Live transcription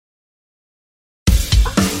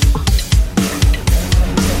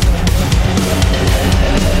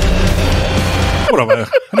I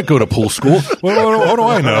didn't go to pool school. What do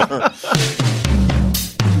I know?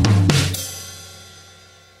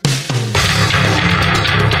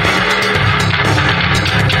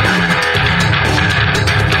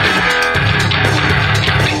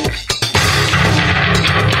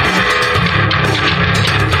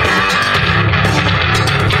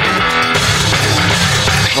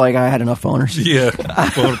 Like I had enough boners. Yeah,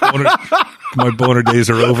 my boner days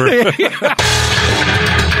are over.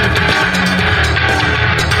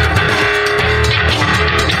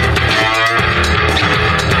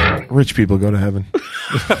 Rich people go to heaven.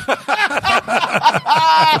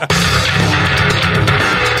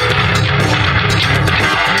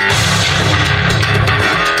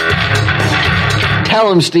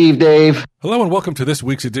 Tell him, Steve Dave. Hello and welcome to this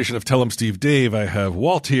week's edition of Tell 'em Steve Dave. I have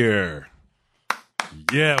Walt here.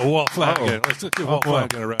 Yeah, Walt Flanagan. Let's give Walt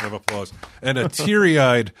Flanagan a round of applause. And a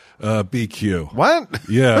teary-eyed BQ. What?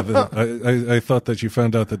 Yeah, I thought that you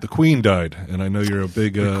found out that the Queen died, and I know you're a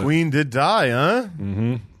big... The Queen did die, huh?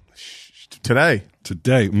 Mm-hmm. Today,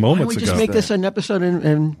 Why moments don't we ago. just make this an episode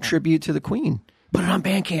in tribute to the Queen? Put it on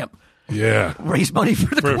Bandcamp. Yeah. Raise money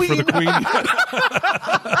for the Queen. For the Queen.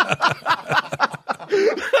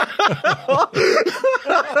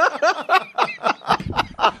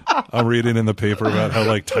 I'm reading in the paper about how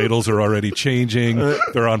like titles are already changing.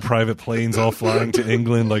 They're on private planes all flying to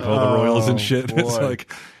England, like all the royals and shit. It's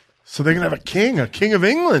like, so they're gonna have a king of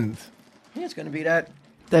England. Yeah, it's going to be that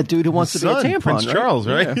dude who wants to be a tampon, Prince right? Charles,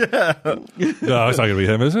 right? Yeah. no, it's not going to be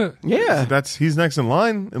him, is it? Yeah. He's next in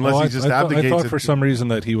line, unless he just abdicates. I thought for some reason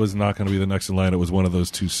that he was not going to be the next in line. It was one of those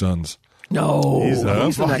two sons. No. He's the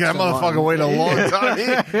next motherfucker waited a long time. He's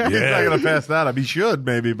not going to pass that up. He should,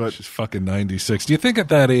 maybe, but she's fucking 96. Do you think at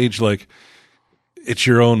that age, like, it's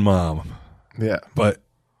your own mom? Yeah. But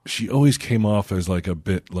she always came off as like a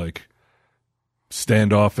bit like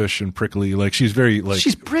standoffish and prickly. Like she's very like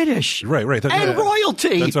she's British, right? And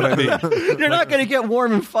royalty. That's what I mean. You're not going to get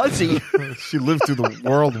warm and fuzzy. She lived through the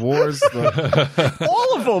world wars,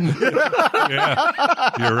 all of them. Yeah,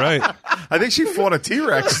 you're right. I think she fought a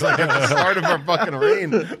T-Rex like at the start of her fucking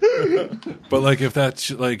reign. But like, if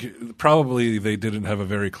that's like, probably they didn't have a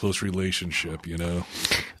very close relationship, you know.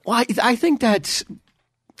 Well, I think that's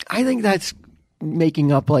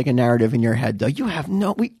making up like a narrative in your head, though. You have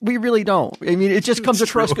we really don't. I mean, it just comes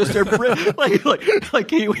across because they're like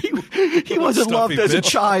he wasn't loved as a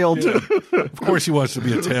child. Yeah. Of course, he wants to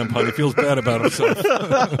be a tampon. He feels bad about himself.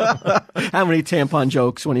 How many tampon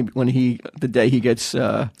jokes when the day he gets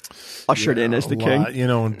ushered in as the king? You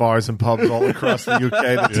know, in bars and pubs all across the UK,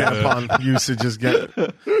 the tampon usage is getting.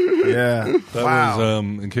 Yeah, that was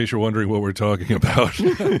in case you're wondering what we're talking about.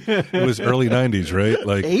 It was early '90s, right?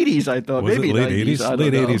 Like 80s, I thought. Was maybe it late 80s?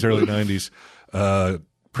 Late 80s, early 90s.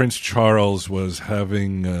 Prince Charles was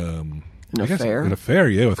having an affair,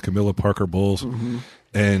 yeah, with Camilla Parker Bowles. Mm-hmm.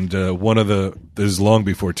 And one of this is long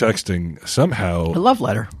before texting, somehow. A love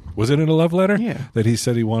letter. Was it in a love letter? Yeah. That he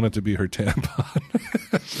said he wanted to be her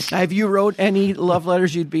tampon. Have you wrote any love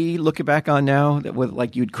letters you'd be looking back on now that would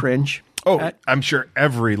like you'd cringe? Oh, at? I'm sure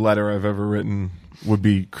every letter I've ever written would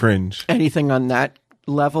be cringe. Anything on that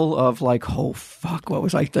level of like, oh fuck, what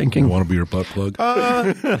was I thinking? You want to be your butt plug? No,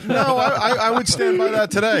 I would stand by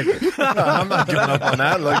that today. No, I'm not giving up on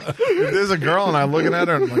that. Like, if there's a girl and I'm looking at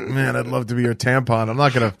her and I'm like, man, I'd love to be your tampon. I'm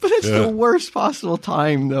not gonna. But it's the worst possible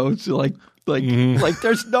time though. To like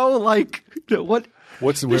there's no like what.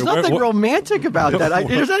 There's nothing romantic about that.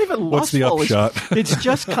 It's not even lustful. What's the upshot? It's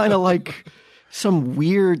just kind of like some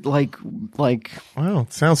weird like. Well,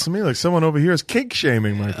 it sounds to me like someone over here is kink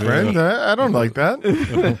shaming, my friend. I don't like that.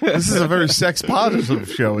 This is a very sex positive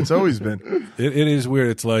show. It's always been. It is weird.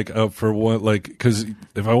 It's like for one, like because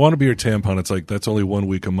if I want to be your tampon, it's like that's only 1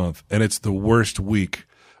 week a month, and it's the worst week.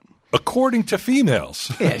 According to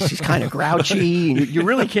females. Yeah, she's kind of grouchy. You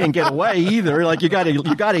really can't get away either. Like you got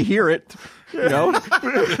to hear it, you know,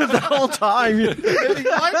 the whole time. He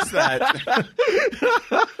likes that.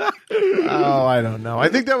 Oh, I don't know. I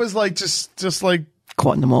think that was like just like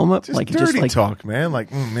caught in the moment, just like dirty just like talk, man. Like,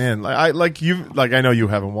 man, I know you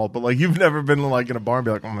haven't, Walt, but like you've never been like in a bar and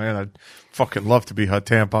be like, oh man, I'd fucking love to be her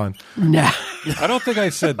tampon. Nah. I don't think I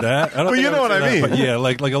said that. Well, you know what I mean. But yeah,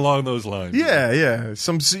 like along those lines. Yeah.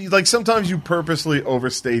 Sometimes you purposely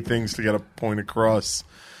overstate things to get a point across.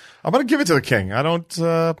 I'm gonna give it to the king. I don't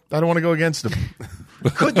want to go against him.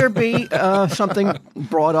 Could there be something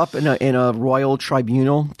brought up in a royal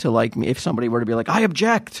tribunal to like if somebody were to be like, I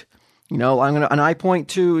object. You know, and I point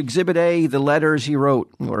to Exhibit A, the letters he wrote,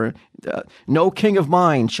 or no king of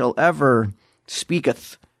mine shall ever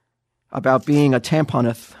speaketh about being a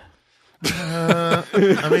tamponeth.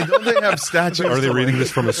 I mean, don't they have statues? Are they reading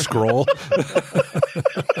this from a scroll?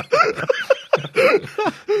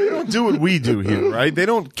 They don't do what we do here, right? They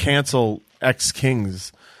don't cancel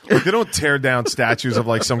ex-kings. Like, they don't tear down statues of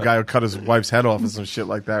like some guy who cut his wife's head off and some shit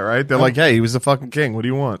like that, right? They're like, hey, he was the fucking king. What do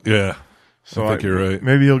you want? Yeah. So I think you're right.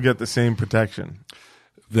 Maybe he'll get the same protection.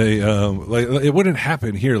 They like it wouldn't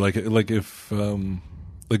happen here. Like if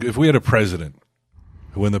we had a president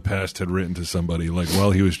who in the past had written to somebody like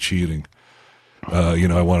while he was cheating,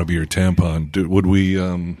 I want to be your tampon. Would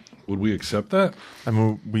we accept that? I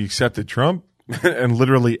mean, we accepted Trump and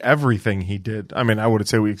literally everything he did. I mean, I wouldn't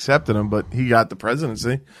say we accepted him, but he got the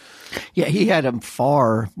presidency. Yeah, he had a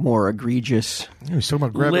far more egregious. He was talking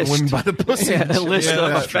about grabbing women by the pussy. Yeah, a list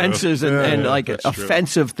of offenses and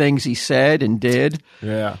offensive things he said and did.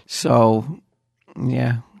 Yeah. So,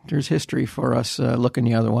 yeah, there's history for us looking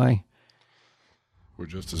the other way. We're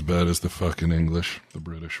just as bad as the fucking English, the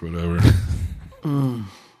British, whatever.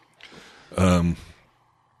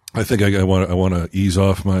 I think I want to ease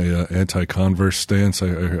off my anti-Converse stance.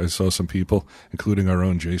 I saw some people, including our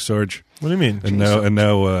own J Sarge. What do you mean? And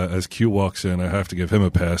now, as Q walks in, I have to give him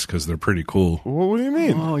a pass because they're pretty cool. What do you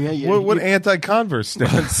mean? Oh yeah. What anti-Converse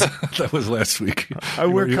stance? That was last week. I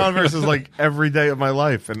wear Converses like every day of my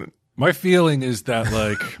life, and my feeling is that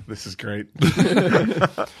like this is great.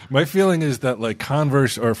 My feeling is that like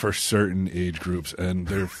Converse are for certain age groups, and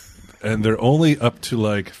they're only up to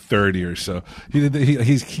like 30 or so.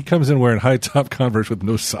 He comes in wearing high top Converse with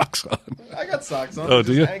no socks on. I got socks on. Oh,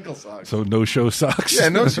 do you? Ankle socks. So no show socks. Yeah,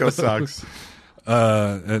 no show socks.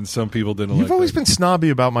 And some people didn't. You've like always that. been snobby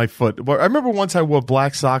about my foot. Well, I remember once I wore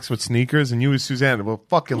black socks with sneakers, and you and Suzanne were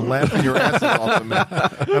fucking laughing your asses off at me.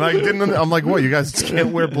 And I didn't. I'm like, what? You guys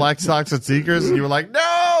can't wear black socks with sneakers? And you were like,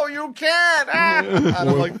 no, you can't. And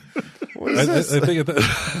I'm like, what is this? I think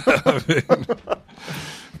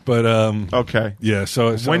but okay. Yeah.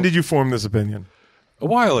 So when did you form this opinion? A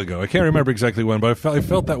while ago. I can't remember exactly when, but I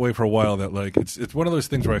felt that way for a while. That like it's one of those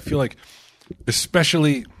things where I feel like,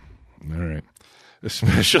 especially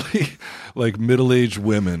like middle-aged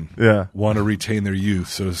women, want to retain their youth.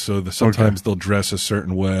 So sometimes they'll dress a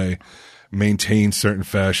certain way, maintain certain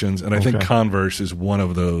fashions, and I think Converse is one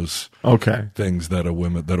of those things that a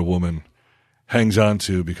woman hangs on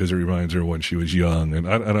to because it reminds her when she was young. And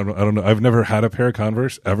I don't know. I've never had a pair of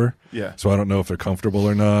Converse ever. Yeah. So I don't know if they're comfortable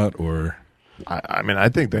or not. Or I mean, I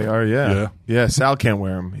think they are. Yeah. Sal can't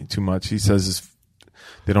wear them too much. He says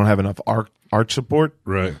they don't have enough arch support.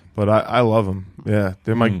 Right. But I love them. Yeah.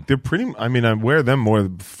 They're pretty. I mean, I wear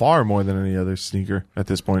them far more than any other sneaker at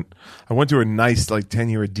this point. I went through a nice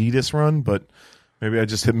 10-year Adidas run, but maybe I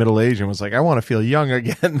just hit middle age and was like, I want to feel young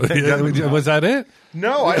again. Was that it?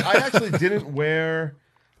 No, I actually didn't wear.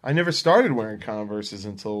 I never started wearing Converses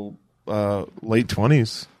until late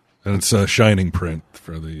 20s. And it's a shining print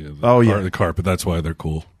for the carpet. That's why they're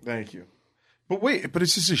cool. Thank you. But wait, but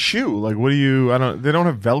it's just a shoe. Like, what do you? They don't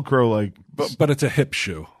have Velcro. Like, but it's a hip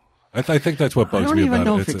shoe. I think that's what bugs me about it. I don't even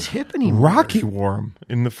know if it's hip anymore. Rocky wore them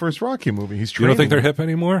in the first Rocky movie. You don't think they're hip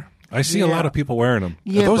anymore? I see a lot of people wearing them.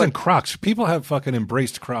 Yeah, those and Crocs. People have fucking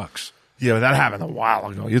embraced Crocs. Yeah, but that happened a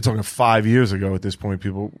while ago. You're talking 5 years ago at this point.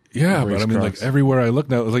 People. Yeah, but I mean, Crocs. Like everywhere I look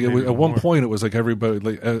now, like at one point, it was like everybody.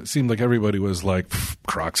 Like it seemed like everybody was like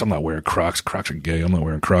Crocs. I'm not wearing Crocs. Crocs are gay. I'm not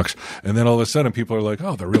wearing Crocs. And then all of a sudden, people are like,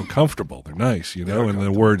 oh, they're real comfortable. They're nice, and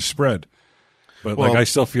the word spread. But like, I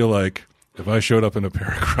still feel like if I showed up in a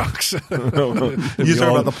pair of Crocs, you talking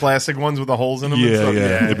about the plastic ones with the holes in them?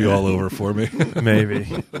 Yeah, it'd be all over for me.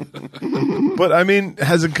 Maybe. But I mean,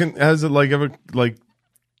 has it like ever like?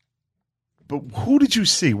 But who did you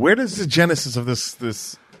see? Where does the genesis of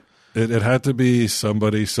this? It had to be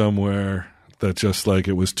somebody somewhere that just like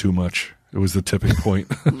it was too much. It was the tipping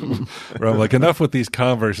point where I'm like, enough with these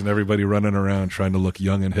Converse and everybody running around trying to look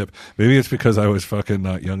young and hip. Maybe it's because I was fucking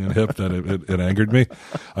not young and hip that it angered me.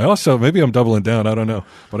 I also, maybe I'm doubling down. I don't know.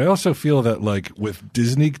 But I also feel that like with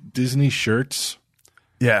Disney shirts,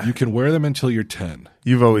 you can wear them until you're 10.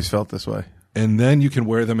 You've always felt this way. And then you can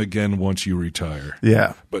wear them again once you retire.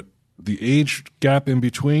 Yeah. But the age gap in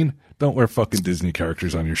between, don't wear fucking Disney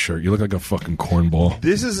characters on your shirt. You look like a fucking cornball.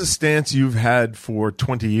 This is a stance you've had for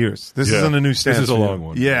 20 years. This isn't a new stance. This is a long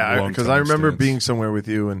one. Yeah, because I remember being somewhere with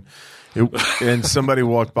you and somebody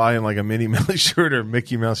walked by in like a Minnie Mouse shirt or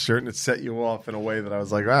Mickey Mouse shirt, and it set you off in a way that I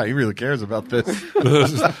was like, wow, he really cares about this.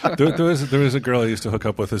 there was a girl I used to hook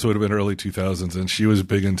up with. This would have been early 2000s, and she was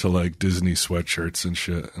big into like Disney sweatshirts and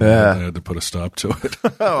shit. And I had to put a stop to it.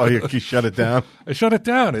 Oh, you shut it down? I shut it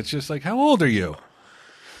down. It's just like, how old are you?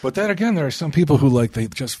 But then again, there are some people who like they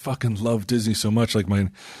just fucking love Disney so much. Like my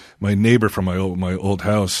neighbor from my old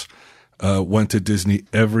house. went to Disney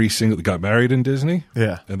got married in Disney.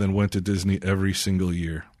 Yeah. And then went to Disney every single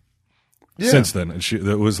year. Yeah. Since then. And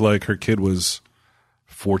it was like her kid was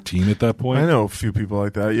 14 at that point. I know a few people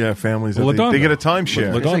like that. Yeah, families. They get a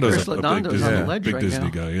timeshare. Ladondo's a big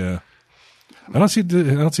Disney guy, yeah. I don't see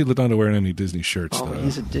Ladondo wearing any Disney shirts, though.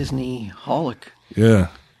 He's a Disney holic. Yeah.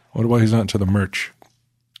 Wonder why he's not into the merch.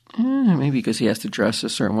 Maybe because he has to dress a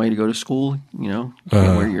certain way to go to school, you know. You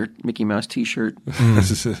can't wear your Mickey Mouse T-shirt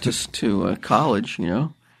just to college, you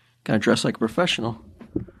know. Got to dress like a professional.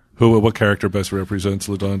 What character best represents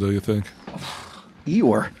Ladondo, you think?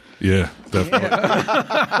 Eeyore. Yeah, definitely.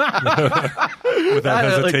 Without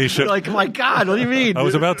hesitation. Like, my God, what do you mean? I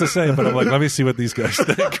was about to say, but I'm like, let me see what these guys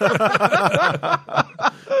think. Yeah,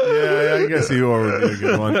 I guess Eeyore would be a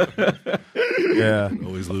good one. Yeah.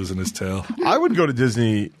 Always losing his tail. I would go to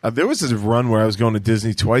Disney. There was this run where I was going to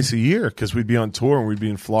Disney twice a year because we'd be on tour and we'd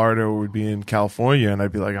be in Florida or we'd be in California, and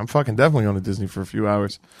I'd be like, I'm fucking definitely going to Disney for a few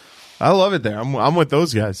hours. I love it there. I'm with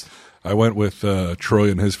those guys. I went with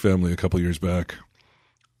Troy and his family a couple years back.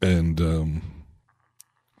 And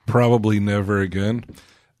probably never again.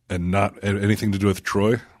 And not anything to do with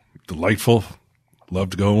Troy. Delightful.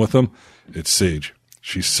 Loved going with them. It's Sage.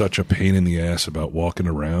 She's such a pain in the ass about walking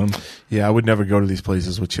around. Yeah, I would never go to these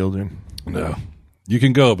places with children. No. You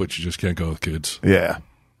can go, but you just can't go with kids. Yeah,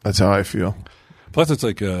 that's how I feel. Plus, it's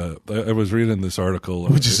like I was reading this article.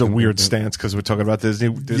 Which is a weird stance because we're talking about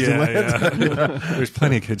Disneyland. Yeah. There's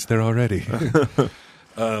plenty of kids there already.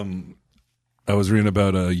 I was reading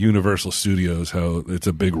about Universal Studios, how it's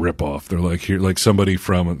a big ripoff. They're like, here, like somebody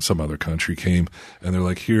from some other country came, and they're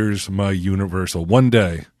like, here's my Universal one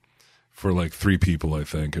day for like 3 people, I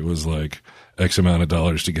think. It was like X amount of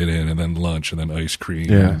dollars to get in, and then lunch, and then ice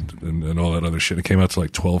cream, and all that other shit. It came out to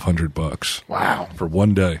like $1,200. Wow. For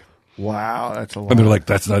one day. Wow, that's a lot. And they're like,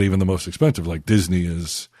 that's not even the most expensive. Like Disney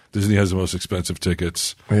has the most expensive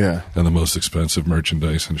tickets, and the most expensive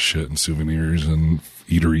merchandise and shit and souvenirs and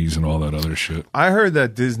eateries and all that other shit. I heard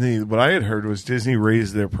that what I had heard was Disney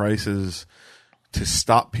raised their prices to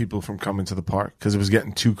stop people from coming to the park because it was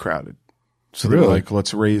getting too crowded. So they're like,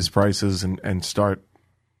 let's raise prices and start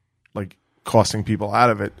like costing people out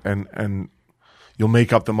of it, and you'll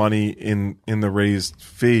make up the money in the raised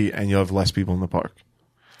fee, and you'll have less people in the park.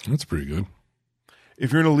 That's pretty good.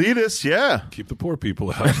 If you're an elitist, yeah. Keep the poor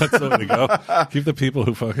people out. That's the way to go. Keep the people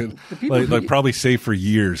who fucking like probably save for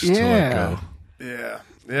years to like go. Yeah.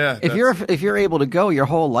 Yeah. If you're able to go, your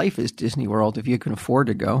whole life is Disney World if you can afford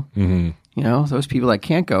to go. Mm-hmm. You know, those people that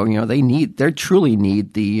can't go, you know, they truly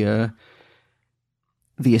need the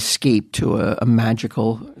escape to a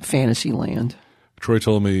magical fantasy land. Troy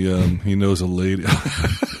told me he knows a lady.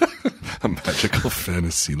 A magical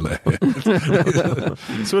fantasy land.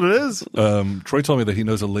 That's what it is. Troy told me that he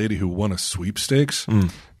knows a lady who won a sweepstakes,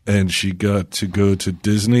 and she got to go to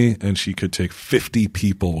Disney, and she could take 50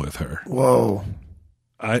 people with her. Whoa.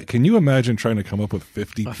 Can you imagine trying to come up with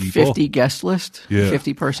 50 people? 50 guest list? Yeah.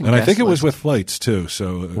 50 person and guest I think it was list. with flights, too.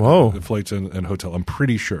 So flights and hotel. I'm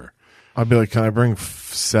pretty sure. I'd be like, can I bring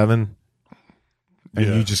 7? And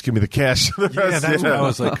you just give me the cash. That's what I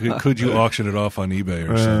was like. Could you auction it off on eBay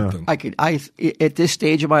or something? I could. At this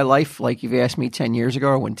stage of my life, like if you asked me 10 years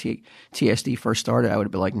ago when TSD first started, I would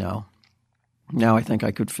have been like, no. Now I think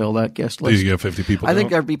I could fill that guest list. You get 50 people. I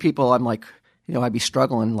think there'd be people. I'm like, you know, I'd be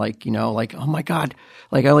struggling. Like, you know, like, oh my God,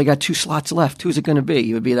 like I only got 2 slots left. Who's it going to be?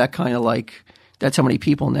 It would be that kind of like. That's how many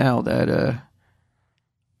people now that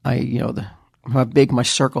how big my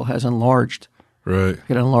circle has enlarged. Right.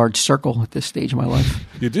 Get an enlarged circle at this stage of my life.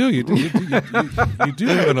 You do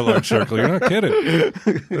have an enlarged circle. You're not kidding.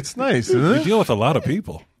 That's nice, isn't it? You deal with a lot of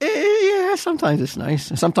people. Yeah, sometimes it's nice.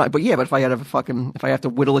 But if I have to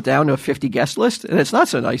whittle it down to a 50 guest list, and it's not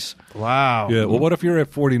so nice. Wow. Yeah. Well, what if you're at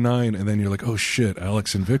 49 and then you're like, oh shit,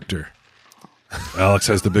 Alex and Victor. Alex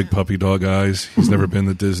has the big puppy dog eyes. He's never been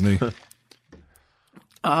to Disney.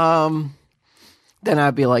 Then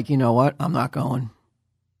I'd be like, you know what? I'm not going.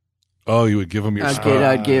 Oh, you would give them your spot.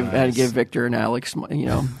 I'd give Victor and Alex, you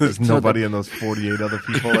know. There's nobody in those 48 other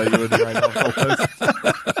people that you would write off the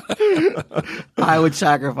list. I would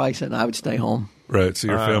sacrifice it and I would stay home. Right, so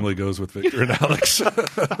your family goes with Victor and Alex.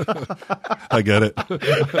 I get it.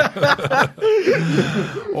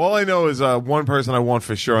 All I know is one person I want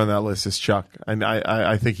for sure on that list is Chuck. And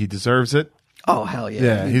I think he deserves it. Oh, hell yeah.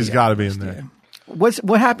 Yeah, he's got to be in there.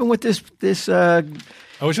 what happened with this?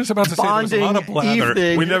 I was just about to say there was a lot of blather.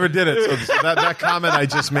 Evening. We never did it. So that comment I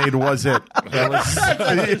just made was it.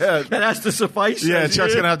 That has to suffice. Yeah,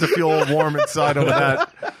 Chuck's going to have to feel all warm inside over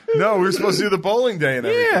that. No, we were supposed to do the bowling day and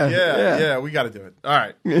everything. Yeah, we got to do it. All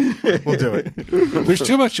right. We'll do it. There's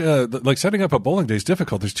too much, like setting up a bowling day is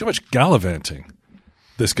difficult. There's too much gallivanting.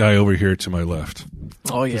 This guy over here to my left.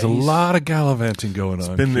 Oh, yeah. There's a lot of gallivanting going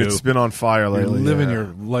on. It's been on fire lately. You're living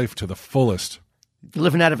your life to the fullest. You're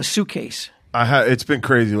living out of a suitcase. It's been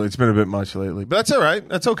crazy. It's been a bit much lately, but that's all right.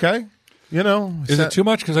 That's okay. You know, is it too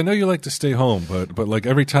much? Because I know you like to stay home, but like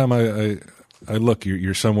every time I look,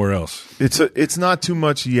 you're somewhere else. It's not too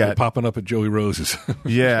much yet. You're popping up at Joey Rose's.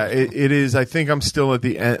 Yeah, it is. I think I'm still at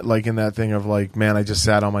the end, like in that thing of like, man, I just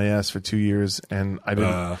sat on my ass for 2 years and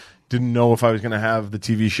I didn't know if I was going to have the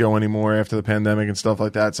TV show anymore after the pandemic and stuff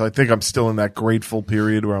like that. So I think I'm still in that grateful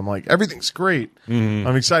period where I'm like, everything's great. Mm-hmm.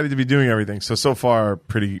 I'm excited to be doing everything. So far,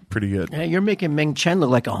 pretty good. Yeah, you're making Ming Chen look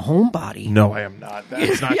like a homebody. No, I am not.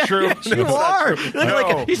 That's not true. Yes, you are.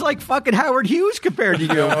 No. He's like fucking Howard Hughes compared to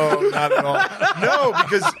you. No, not at all. No,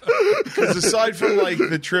 because aside from like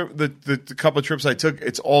the trip, the couple of trips I took,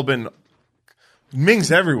 it's all been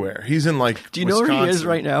Ming's everywhere. He's in like Do you know Wisconsin. where he is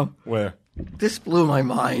right now? Where? This blew my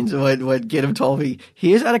mind when Gidim told me.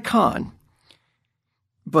 He is at a con,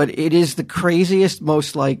 but it is the craziest,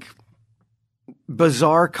 most like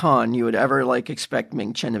bizarre con you would ever like expect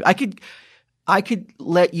Ming Chen to be. I could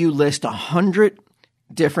let you list 100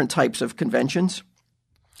 different types of conventions,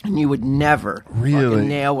 and you would never fucking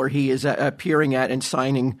nail where he is appearing at and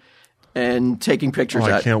signing and taking pictures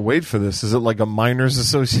at. I can't wait for this. Is it like a minors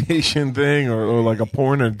association thing or like a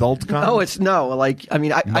porn adult con?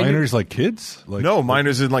 Minors like kids? No,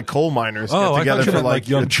 minors in like coal miners get together for like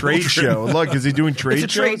young trade show. Look, is he doing trade shows?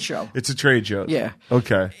 It's a trade show. It's a trade show. Yeah.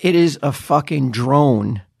 Okay. It is a fucking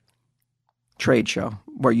drone trade show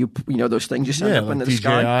where you know those things you send up like into the DJI,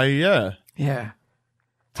 sky. Yeah.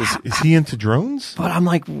 Is he into drones? But I'm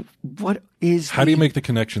like, what is? How do you make the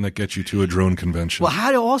connection that gets you to a drone convention? Well, how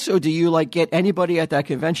do you like get anybody at that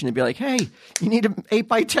convention to be like, hey, you need an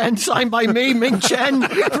 8x10 signed by me, Ming Chen,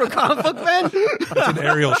 for comic book men? It's an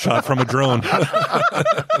aerial shot from a drone.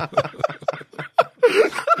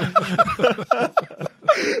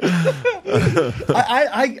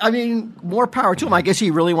 I mean, more power to him. I guess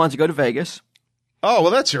he really wants to go to Vegas. Oh,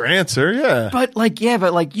 well, that's your answer, yeah. But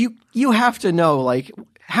you have to know, like,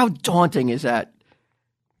 how daunting is that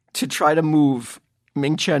to try to move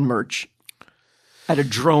Ming Chen merch at a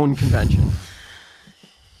drone convention?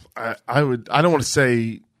 I don't want to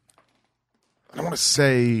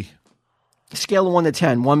say. Scale of 1 to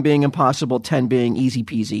 10, 1 being impossible, 10 being easy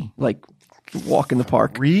peasy, like walk in the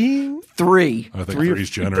park. 3? 3. I think 3's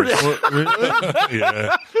generous.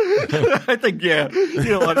 Yeah. I think, you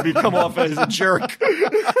don't want to come off as a jerk.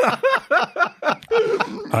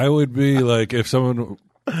 I would be like, if someone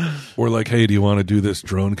were like, hey, do you want to do this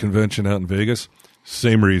drone convention out in Vegas?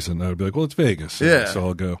 Same reason. I would be like, well, it's Vegas. So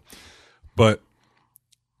I'll go. But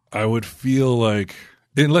I would feel like,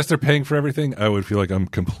 unless they're paying for everything, I would feel like I'm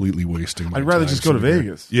completely wasting my time. I'd rather just go to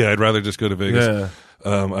Vegas. Yeah, I'd rather just go to Vegas. Yeah.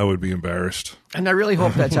 I would be embarrassed. And I really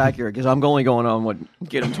hope that's accurate because I'm only going on what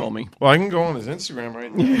Gidim told me. Well, I can go on his Instagram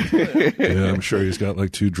right now. Yeah, I'm sure he's got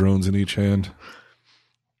like 2 drones in each hand.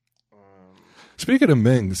 Speaking of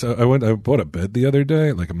Ming's, I bought a bed the other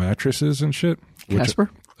day, like mattresses and shit. Casper?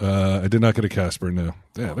 I did not get a Casper, no.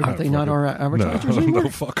 Yeah, Are they not our advertisers anymore? No,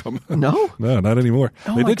 fuck them. No? No, not anymore.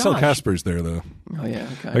 Oh they my did sell gosh. Caspers there, though. Oh, yeah,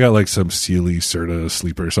 okay. I got like some Sealy Serta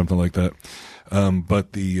sleeper or something like that.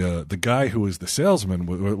 But the guy who was the salesman,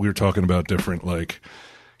 we were talking about different, like,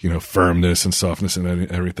 firmness and softness and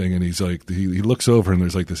everything. And he's like, he looks over and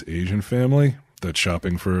there's like this Asian family that's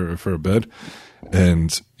shopping for a bed.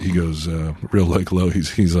 And he goes, real like low,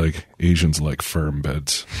 he's like, Asians like firm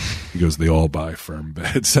beds. He goes, they all buy firm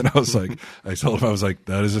beds. And I told him,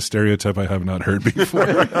 that is a stereotype I have not heard before.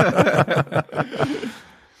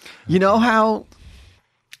 You know how,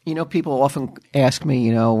 people often ask me,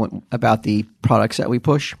 about the products that we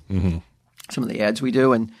push, some of the ads we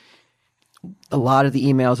do, and a lot of the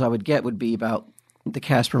emails I would get would be about the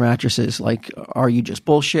Casper mattresses. Like, are you just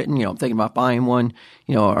bullshitting? I'm thinking about buying one.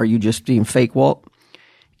 Are you just being fake, Walt?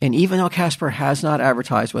 And even though Casper has not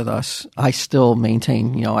advertised with us, I still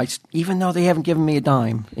maintain, even though they haven't given me a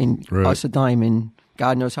dime in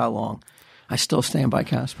God knows how long, I still stand by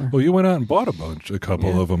Casper. Well, you went out and bought a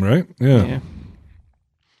couple of them, right? Yeah.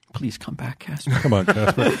 Please come back, Casper. Come on,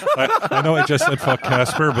 Casper. I know I just said fuck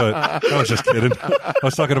Casper, but I was just kidding. I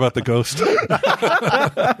was talking about the ghost.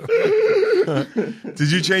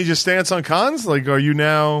 Did you change your stance on cons? Like, are you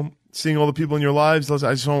now seeing all the people in your lives?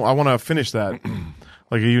 I want to finish that.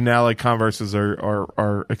 Like, are you now like Converses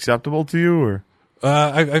are acceptable to you, or?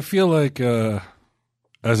 I feel like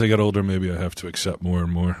as I get older, maybe I have to accept more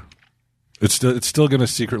and more. It's still going to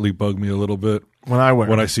secretly bug me a little bit when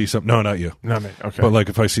I see some. No, not you. Not me. Okay. But like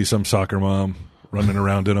if I see some soccer mom running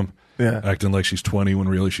around in them, acting like she's 20 when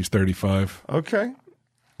really she's 35. Okay.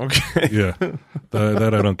 Yeah,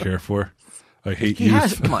 that I don't care for. I hate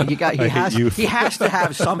youth. Come on, he has to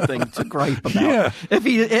have something to gripe about. Yeah. If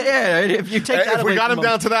you take that away, if we got him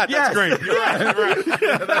down to that, yes. That's great. You're right.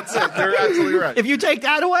 Yeah, that's it. You're absolutely right. If you take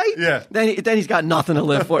that away, then he's got nothing to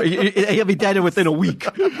live for. He'll be dead within a week.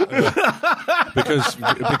 Because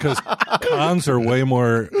cons are way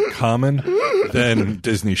more common than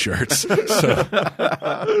Disney shirts. So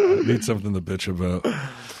I need something to bitch about.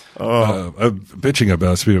 Speaking of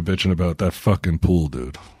bitching about that fucking pool,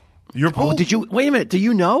 dude. Your pool? Oh, did you wait a minute? Do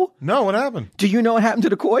you know? No, what happened? Do you know what happened to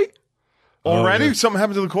the koi? Already? Yeah. Something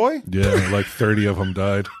happened to the koi? Yeah, like 30 of them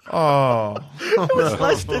died. Oh. It was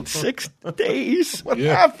less than 6 days. What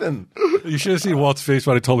happened? You should have seen Walt's face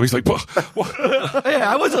when I told him. He's like,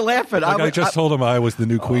 yeah, I wasn't laughing. I just told him I was the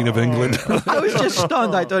new Queen of England. I was just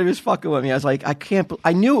stunned. I thought he was fucking with me. I was like,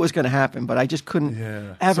 I knew it was going to happen, but I just couldn't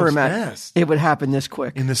ever imagine it would happen this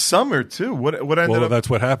quick. In the summer, too. What ended up? Well, that's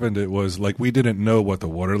what happened. It was like we didn't know what the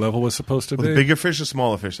water level was supposed to be. The bigger fish or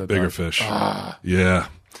smaller fish? Bigger fish. Yeah.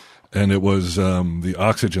 And it was the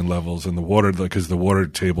oxygen levels in the water, because the water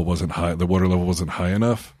table wasn't high. The water level wasn't high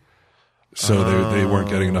enough. So they weren't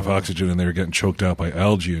getting enough oxygen, and they were getting choked out by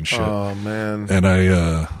algae and shit. Oh, man. And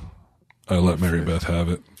I let Mary Beth have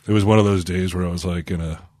it. It was one of those days where I was like in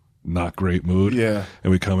a not great mood. Yeah.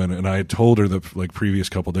 And we come in, and I had told her the previous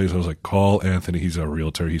couple of days, I was like, call Anthony. He's our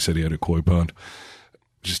realtor. He said he had a koi pond.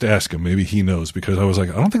 Just ask him. Maybe he knows, because I was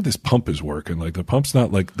like, I don't think this pump is working. Like the pump's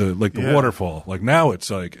not like the waterfall. Like now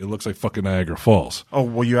it's like, it looks like fucking Niagara Falls. Oh,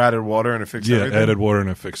 well, you added water and it fixed everything? Yeah, added water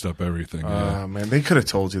and it fixed up everything. Oh, man, they could have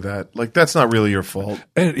told you that. Like, that's not really your fault.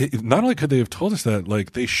 And not only could they have told us that,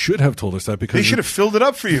 like they should have told us that, because they should have filled it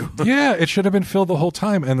up for you. Yeah, it should have been filled the whole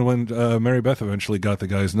time. And when Mary Beth eventually got the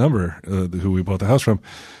guy's number, who we bought the house from,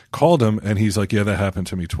 called him, and he's like, yeah, that happened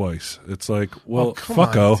to me twice. It's like, well,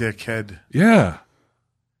 fucko. Dickhead. Yeah.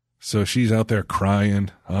 So she's out there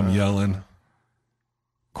crying. I'm yelling.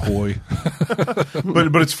 Koi.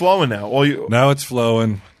 but it's flowing now. Now it's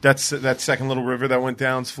flowing. That's that second little river that went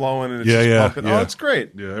down is flowing, and it's just pumping. Yeah. Oh, it's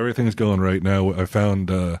great. Yeah, everything's going right now. I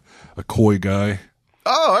found a koi guy.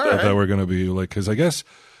 Oh, all right. That we're going to be like, because I guess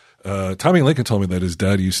Tommy Lincoln told me that his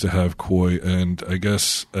dad used to have koi, and I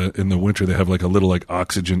guess in the winter they have like a little like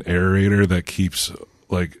oxygen aerator that keeps,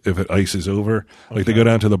 like, if it ices over, like they go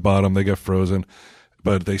down to the bottom, they get frozen.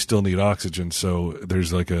 But they still need oxygen, so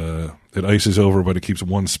there's like it ices over, but it keeps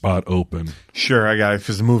one spot open. Sure, I got it,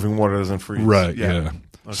 because the moving water doesn't freeze. Right, yeah.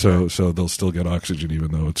 Okay. So they'll still get oxygen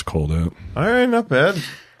even though it's cold out. All right, not bad.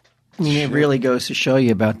 I mean, it really goes to show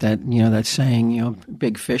you about that, that saying,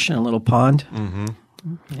 big fish in a little pond. Mm-hmm.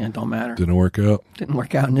 Yeah, it don't matter. Didn't work out. Didn't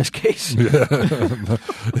work out in this case. Yeah.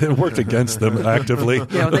 It worked against them actively.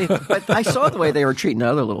 But I saw the way they were treating the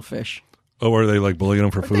other little fish. Oh, were they like bullying them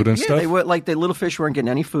for food and stuff? They were like the little fish weren't getting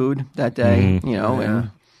any food that day,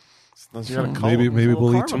 and maybe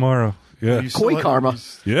we'll eat tomorrow. Yeah, koi karma.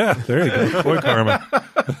 Yeah, there you go, koi karma.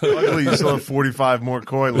 Luckily, you still have 45 more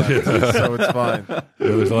koi left, so it's fine. Yeah,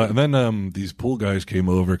 there's a lot. And then these pool guys came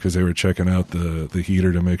over because they were checking out the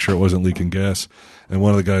heater to make sure it wasn't leaking gas. And one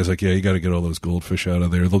of the guys like, yeah, you got to get all those goldfish out of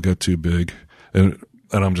there; they'll get too big. And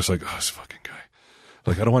I'm just like, oh, this fucking guy.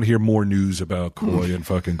 Like, I don't want to hear more news about koi and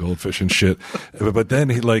fucking goldfish and shit. But then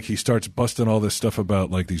he starts busting all this stuff about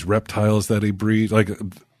like these reptiles that he breeds, like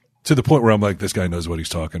to the point where I'm like, this guy knows what he's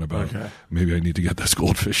talking about. Okay. Maybe I need to get this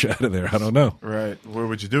goldfish out of there. I don't know. Right. Where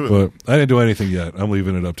would you do it? But I didn't do anything yet. I'm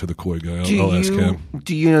leaving it up to the koi guy. I'll ask him.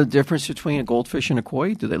 Do you know the difference between a goldfish and a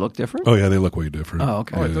koi? Do they look different? Oh, yeah, they look way different. Oh,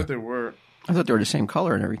 okay. Oh, I thought they were. I thought they were the same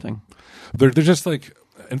color and everything. They're just like...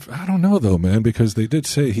 And I don't know though, man, because he did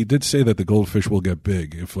say that the goldfish will get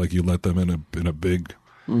big if like you let them in a big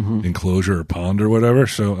enclosure or pond or whatever.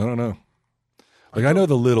 So I don't know. Like I know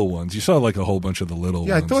the little ones. You saw like a whole bunch of the little ones.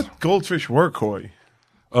 Yeah, I thought goldfish were koi.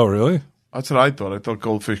 Oh, really? That's what I thought. I thought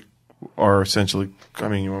goldfish are essentially. I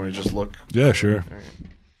mean, you want me to just look? Yeah, sure.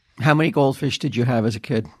 How many goldfish did you have as a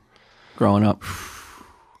kid growing up?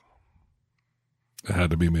 It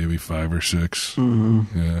had to be maybe 5 or 6.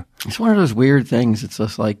 Mm-hmm. Yeah. It's one of those weird things. It's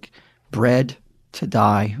just like bred to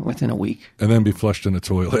die within a week. And then be flushed in the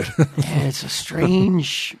toilet. Yeah, it's a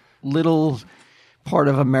strange little part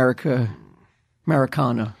of Americana.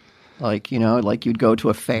 Like, like you'd go to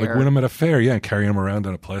a fair. Like when I'm at a fair, yeah, and carry them around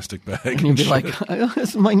in a plastic bag. And you'd be like, this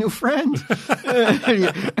is my new friend.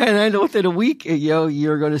 And then within a week,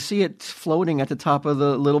 you're going to see it floating at the top of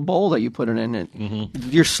the little bowl that you put it in. Mm-hmm.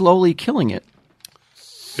 You're slowly killing it.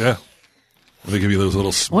 Yeah. They give you those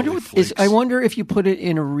little flakes. I wonder if you put it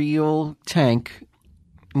in a real tank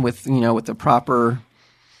with, with the proper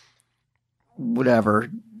whatever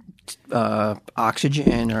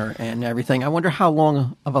oxygen and everything. I wonder how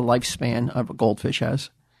long of a lifespan of a goldfish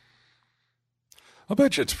has. I'll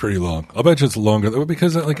bet you it's pretty long. I'll bet you it's longer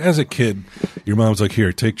because, like, as a kid, your mom's like,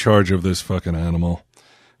 "Here, take charge of this fucking animal,"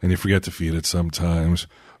 and you forget to feed it sometimes,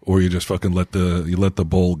 or you just fucking let the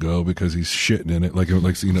bowl go because he's shitting in it. Like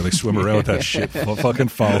they swim around with that shit, fucking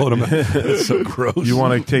following him. It's so gross. You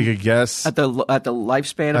want to take a guess at the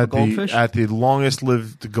lifespan of a goldfish? At the longest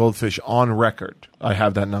lived goldfish on record, I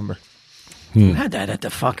have that number. You had that at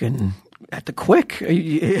the quick.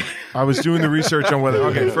 I was doing the research on whether.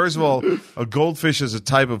 Okay, first of all, a goldfish is a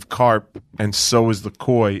type of carp, and so is the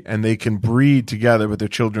koi, and they can breed together, but their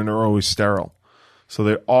children are always sterile. So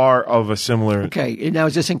they are of a similar. Okay, now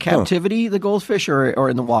is this in captivity, the goldfish, or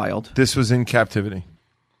in the wild? This was in captivity.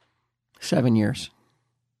 7 years.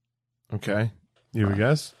 Okay, you have a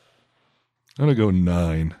guess? I'm gonna go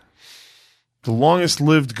 9. The longest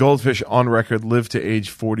lived goldfish on record lived to age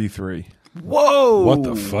 43. Whoa! What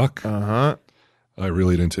the fuck? Uh-huh. I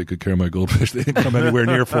really didn't take good care of my goldfish. They didn't come anywhere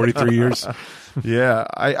near 43 years. Yeah,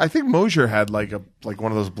 I think Mosier had like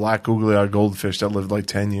one of those black googly-eyed goldfish that lived like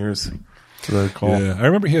 10 years. Yeah, I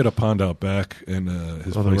remember he had a pond out back in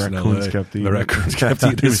his place in L.A. The raccoons kept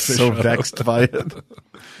eating his fish. So vexed by it.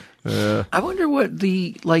 Yeah. I wonder what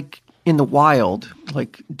in the wild,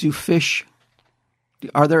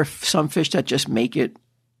 are there some fish that just make it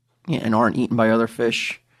and aren't eaten by other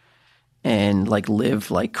fish and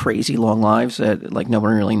live crazy long lives that no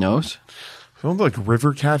one really knows? Don't like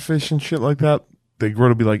river catfish and shit like that. They grow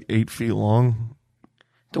to be 8 feet long.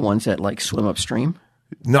 The ones that swim upstream.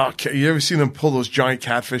 No, you ever seen them pull those giant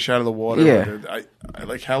catfish out of the water? Yeah. I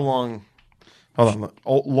like how long. Hold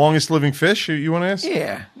on, longest living fish? You want to ask?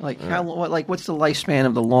 Yeah, what's the lifespan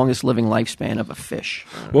of the longest living lifespan of a fish?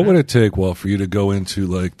 What would it take, for you to go into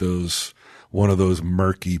one of those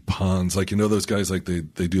murky ponds, those guys they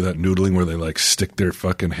do that noodling where they stick their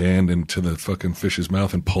fucking hand into the fucking fish's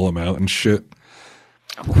mouth and pull them out and shit.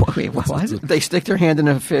 Wait, what? They stick their hand in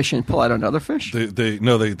a fish and pull out another fish?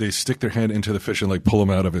 They stick their hand into the fish and pull him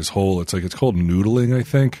out of his hole. It's called noodling, I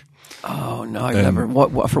think. Oh no, I've never.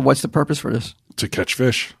 What's the purpose for this? To catch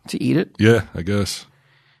fish. To eat it? Yeah, I guess.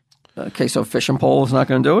 Okay, so fishing pole is not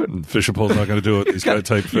going to do it? Fishing pole's not going to do it. He's got to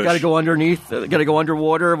type fish. You got to go underneath, got to go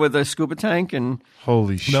underwater with a scuba tank and...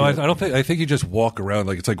 Holy shit. No, I don't think, I think you just walk around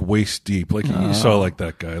it's waist deep. You saw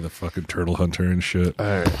that guy, the fucking turtle hunter and shit.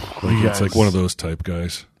 It's one of those type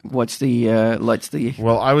guys. What's the...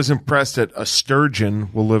 Well, I was impressed that a sturgeon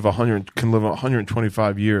can live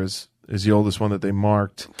 125 years. Is the oldest one that they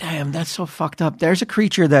marked. Damn, that's so fucked up. There's a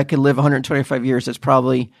creature that could live 125 years. That's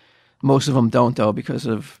probably... Most of them don't, though, because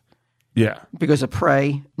of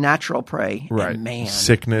prey, natural prey, right? And man,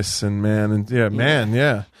 sickness, and man, man,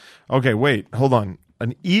 yeah. Okay, wait, hold on.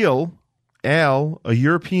 An eel, a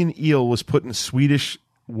European eel, was put in a Swedish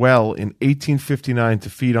well in 1859 to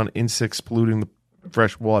feed on insects polluting the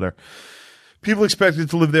fresh water. People expected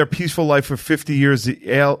to live their peaceful life for 50 years.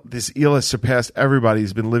 This eel has surpassed everybody.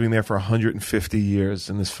 He's been living there for 150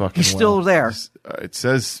 years in this fucking He's still there. It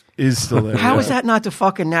says is still there. How is that not the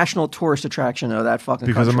fucking national tourist attraction of that fucking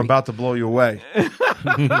Because country? I'm about to blow you away.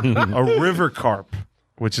 A river carp,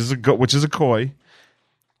 which is a koi.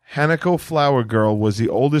 Hanako flower girl was the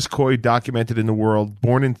oldest koi documented in the world.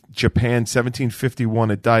 Born in Japan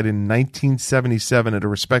 1751, it died in 1977 at a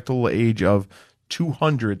respectable age of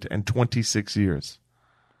 226 years.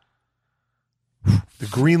 The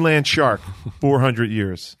Greenland shark, 400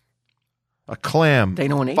 years. A clam, they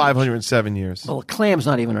know an age. 507 years. Well, a clam's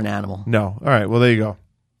not even an animal. No. All right. Well, there you go.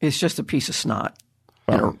 It's just a piece of snot.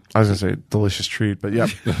 I was going to say delicious treat, but yeah.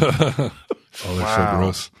 Oh, they're so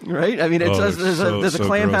gross. Right? I mean, does a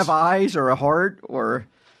clam have eyes or a heart or...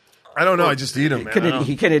 I don't know. I just eat them. Can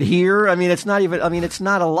it hear? I mean, it's not even... I mean, it's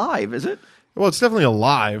not alive, is it? Well, it's definitely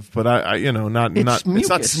alive, but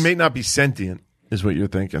mucus. It may not be sentient, is what you're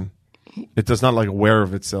thinking. It does not aware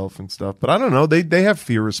of itself and stuff. But I don't know. They have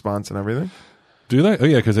fear response and everything. Do they? Oh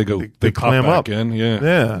yeah, because they pop clam back up in. Yeah,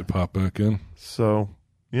 they pop back in. So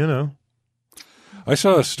I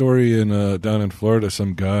saw a story in down in Florida.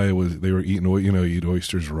 Some guy they were eating eat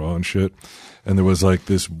oysters raw and shit, and there was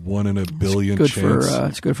this 1 in a billion chance.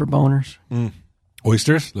 It's good for boners.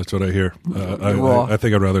 Oysters? That's what I hear. I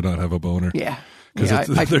think I'd rather not have a boner. Yeah. Yeah,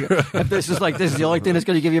 if this is the only thing that's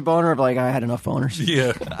going to give you a boner, I'm like, I had enough boners.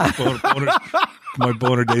 Yeah, my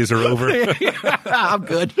boner days are over. I'm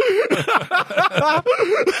good.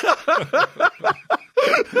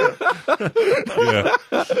 Yeah,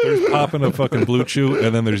 there's popping a fucking Blue Chew,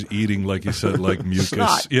 and then there's eating, like you said, like mucus.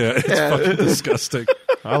 Snot. Yeah, it's fucking disgusting.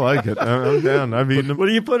 I like it. I'm down. I've eaten them. What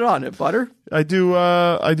do you put on it? Butter? I do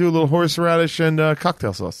a little horseradish and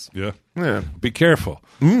cocktail sauce. Yeah. Yeah. Be careful,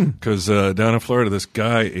 because down in Florida, this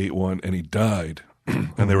guy ate one and he died,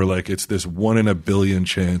 and they were like, "It's this 1 in a billion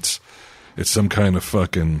chance. It's some kind of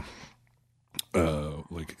fucking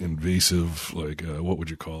like invasive, like what would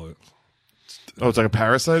you call it? Oh, it's like a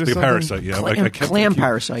parasite or Like a something? parasite, yeah. I Clam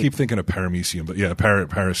parasite. Keep thinking of paramecium, but yeah,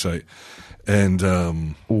 parasite. And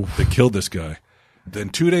they killed this guy. Then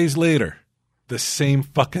 2 days later, the same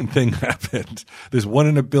fucking thing happened. This 1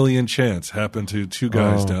 in a billion chance happened to two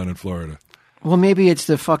guys down in Florida. Well, maybe it's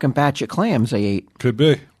the fucking batch of clams they ate. Could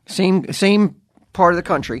be. Same part of the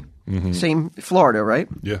country. Same Florida, right?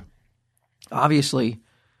 Yeah. Obviously,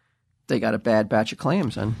 they got a bad batch of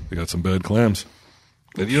clams then. They got some bad clams.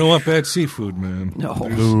 And you don't want bad seafood, man. No.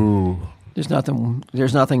 Ooh. There's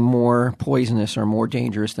nothing more poisonous or more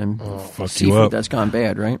dangerous than Fuck you seafood up. that's gone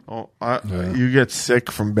bad, right? Oh, you get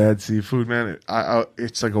sick from bad seafood, man.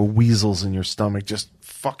 It's like a weasel's in your stomach, just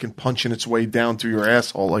fucking punching its way down through your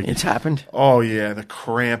asshole. Like It's happened. oh yeah, the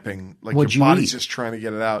cramping, like What'd your you body's eat? just trying to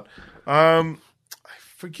get it out. I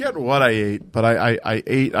forget what I ate, but I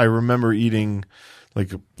ate. I remember eating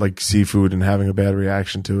like seafood and having a bad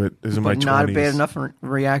reaction to it. It was in my But not 20s. a bad enough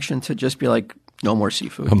reaction to just be like, no more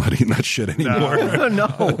seafood. I'm not eating that shit anymore.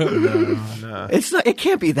 No. It's not. It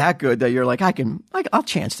can't be that good that you're like, I'll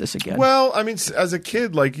chance this again. Well, I mean, as a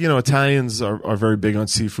kid, like, Italians are very big on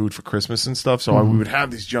seafood for Christmas and stuff. So we would have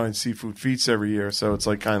these giant seafood feasts every year. So it's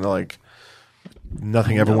like kind of like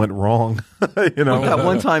nothing ever went wrong. That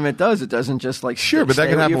one time it does. It doesn't just like Sure, but that stay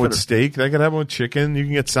can with happen you with for steak. That can happen with chicken. You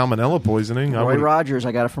can get salmonella poisoning. Roy Rogers.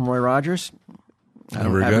 I got it from Roy Rogers. I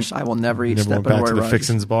will never eat Never went Step back Roy to the Rogers.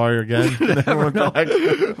 Fixins bar again. Never, no.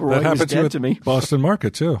 Roy That was happened to you dead at to me. Boston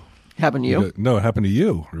Market, too. Happened to you? No, it happened to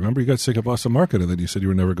you. Remember, you got sick at Boston Market, and then you said you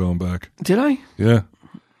were never going back. Did I? Yeah.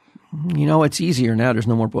 You know, it's easier now. There's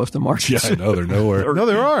no more Boston Markets. Yeah, I know. They're nowhere. No,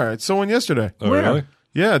 there are. I saw one yesterday. Oh, Where? really?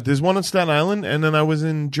 Yeah, there's one on Staten Island, and then I was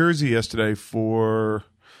in Jersey yesterday for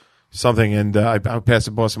something, and I passed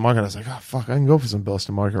the Boston Market. I was like, oh, fuck, I can go for some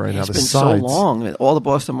Boston Market right now. It's The been sides. so long. All the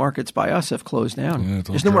Boston Markets by us have closed down. Yeah, it's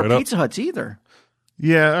all There's no more dried up. Pizza Huts either.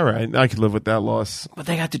 Yeah, all right. I could live with that loss. But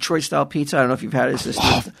they got Detroit-style pizza. I don't know if you've had it.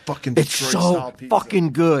 Fucking It's Detroit-style so pizza.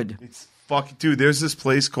 fucking good. It's fucking dude. There's this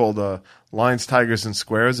place called Lions, Tigers, and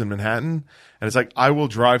Squares in Manhattan, and it's like I will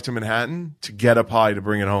drive to Manhattan to get a pie to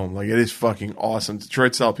bring it home. Like it is fucking awesome.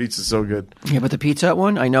 Detroit style pizza is so good. Yeah, but the Pizza Hut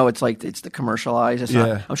one, I know it's the commercialized. It's Yeah.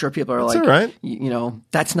 not, I'm sure people are That's like, all right.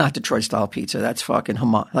 that's not Detroit style pizza. That's fucking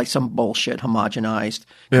like some bullshit, homogenized,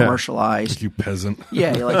 Yeah. commercialized. You peasant.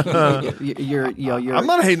 Yeah, you're like you're. I'm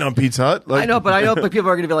not hating on Pizza Hut. Like, I know, but people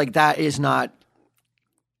are going to be like, that is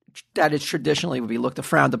traditionally would be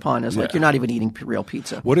frowned upon as like you're not even eating real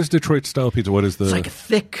pizza. What is Detroit style pizza? What is the? It's like a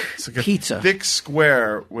thick it's like a pizza. thick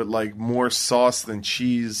square with like more sauce than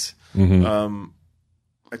cheese.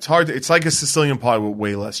 It's hard. It's like a Sicilian pie with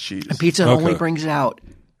way less cheese. And Pizza Hut only Okay. brings it out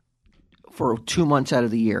for 2 months out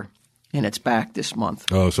of the year, and it's back this month.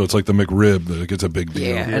 Oh, so it's like the McRib that gets a big deal.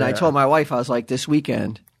 Yeah, and I told my wife, I was like, this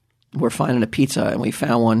weekend we're finding a pizza, and we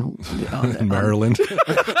found one In Maryland.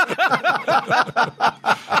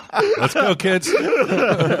 Let's go, kids.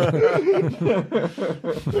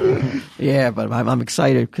 Yeah, but I'm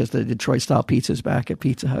excited because the Detroit style pizza is back at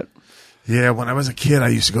Pizza Hut. Yeah, when I was a kid, I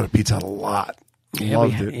used to go to Pizza Hut a lot.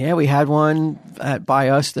 Loved it. Yeah, we had one by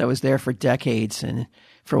us that was there for decades, and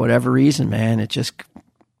for whatever reason, man, it just,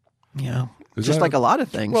 like a lot of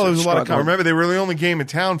things. Well, there it was a lot of. struggled. Remember, they were the only game in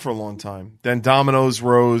town for a long time. Then Domino's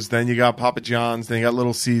rose. Then you got Papa John's. Then you got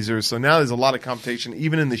Little Caesars. So now there's a lot of competition,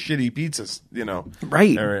 even in the shitty pizzas.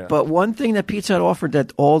 Right. area. But one thing that Pizza Hut offered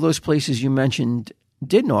that all those places you mentioned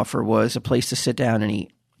didn't offer was a place to sit down and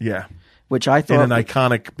eat, Yeah, which I in thought, an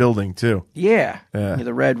iconic building too. yeah, Yeah.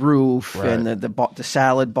 the red roof Right. and the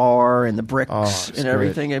salad bar and the bricks it's and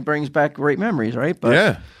everything. It brings back great memories, right? But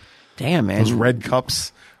Yeah, damn, man, those red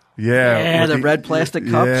cups. Yeah, yeah, with the red plastic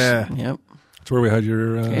cups. Yeah. Yep. That's where we had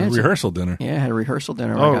your it's rehearsal dinner. Yeah, I had a rehearsal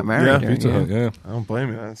dinner when Oh, I got married. yeah, there, Pizza Hut, yeah. I don't blame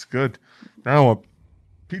you. That's good. Now I want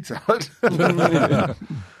Pizza Hut.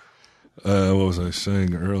 What was I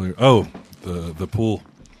saying earlier? Oh, the pool.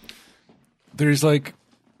 There's like,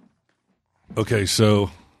 okay,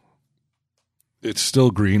 so it's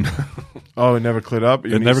still green. Oh, it never cleared up.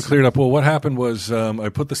 It never cleared up. Well, what happened was I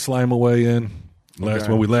put the slime away in,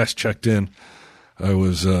 When we last checked in, I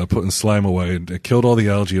was putting slime away. It killed all the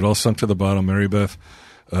algae. It all sunk to the bottom. Mary Beth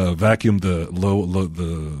vacuumed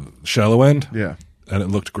the shallow end. Yeah. And it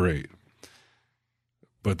looked great.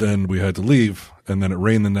 But then we had to leave, and then it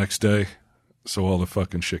rained the next day, so all the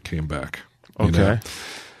fucking shit came back. Okay.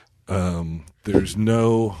 I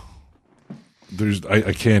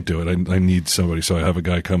can't do it. I need somebody, so I have a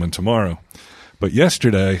guy coming tomorrow. But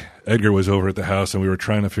yesterday, Edgar was over at the house, and we were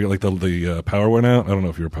trying to figure, like, the power went out. I don't know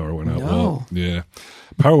if your power went out. No. Well, yeah.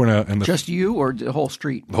 Power went out. And just you or the whole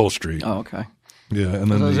street? The whole street. Oh, okay. Yeah,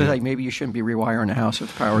 and then like maybe you shouldn't be rewiring the house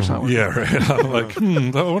if the power's not working. Yeah, right. I'm like,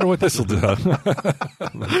 I wonder what this will do.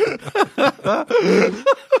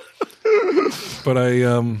 But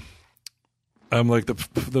I'm like,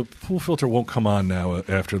 the pool filter won't come on now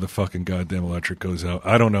after the fucking goddamn electric goes out.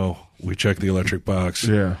 I don't know. We checked the electric box.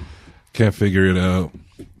 Yeah. Can't figure it out.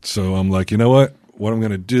 So I'm like, you know what? What I'm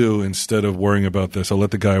going to do instead of worrying about this, I'll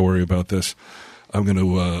let the guy worry about this. I'm going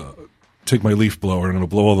to take my leaf blower and I'm going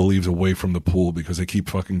to blow all the leaves away from the pool because they keep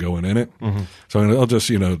fucking going in it. Mm-hmm. So I'll just,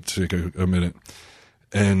 take a minute.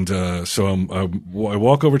 And so I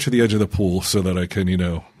walk over to the edge of the pool so that I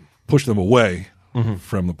can, push them away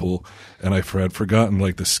from the pool. And I had forgotten,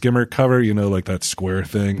 like, the skimmer cover, like that square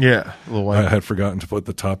thing. Yeah. A little white. I had forgotten to put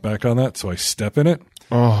the top back on that, so I step in it.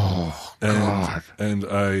 Oh, God. And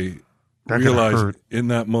I realized in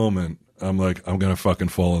that moment, I'm like, I'm going to fucking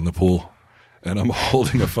fall in the pool. And I'm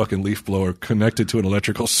holding a fucking leaf blower connected to an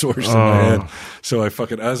electrical source in my hand. So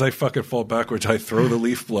as I fucking fall backwards, I throw the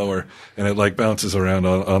leaf blower and it like bounces around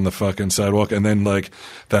on the fucking sidewalk. And then like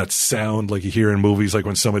that sound like you hear in movies, like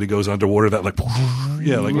when somebody goes underwater, that like, like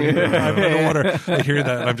when you're underwater, I hear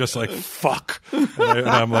that and I'm just like, fuck. And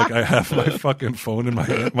I'm like, I have my fucking phone in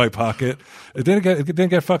my pocket. It didn't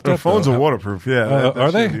get fucked up. Phones are waterproof. Yeah.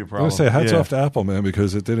 Are they? I'm going to say hats off to Apple, man,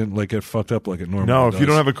 because it didn't like get fucked up like it normally does. No, if you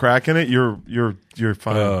don't have a crack in it, you're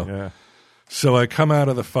fine. Yeah. So I come out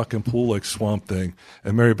of the fucking pool like Swamp Thing,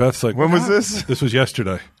 and Mary Beth's like, "When was this?" This was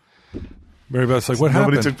yesterday. Mary Beth's like, "What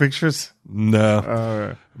happened?" Nobody took pictures?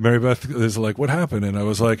 No. Mary Beth is like, "What happened?" And I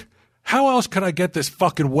was like, "How else could I get this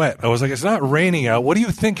fucking wet?" I was like, "It's not raining out. What do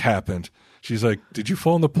you think happened?" She's like, "Did you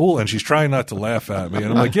fall in the pool?" And she's trying not to laugh at me, and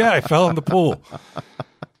I'm like, "Yeah, I fell in the pool."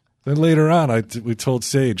 Then later on, we told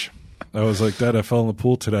Sage, I was like, "Dad, I fell in the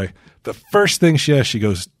pool today." The first thing she asked, she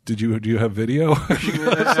goes, do you have video?" It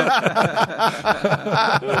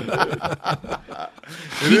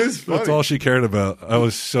is funny. That's all she cared about. I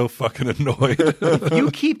was so fucking annoyed. If you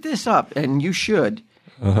keep this up, and you should,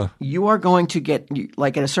 you are going to get,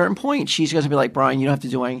 like at a certain point, she's going to be like, "Brian, you don't have to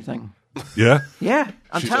do anything." Yeah? Yeah.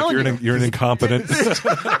 I'm telling you. You're an incompetent.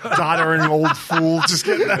 Doddering old fool. Just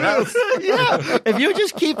get in the house. Yeah. If you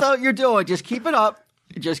just keep what you're doing, just keep it up.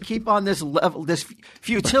 Just keep on this level, this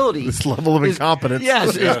futility. This level of incompetence.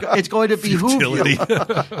 Yes, it's going to behoove you.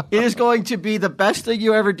 It is going to be the best thing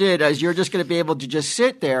you ever did, as you're just going to be able to just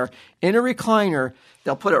sit there in a recliner.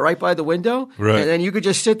 They'll put it right by the window, right. And then you could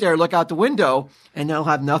just sit there and look out the window, and they'll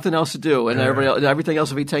have nothing else to do, and everything else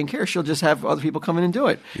will be taken care of. She'll just have other people come in and do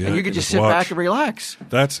it, and you could just sit back and relax.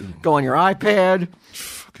 Go on your iPad.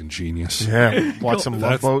 Fucking genius. Yeah, watch some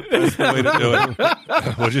Love Boat. That's the way to do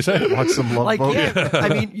it. What'd you say? Watch some Love Boat. Yeah, I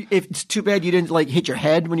mean, it's too bad you didn't like hit your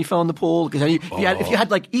head when you fell in the pool, because if you had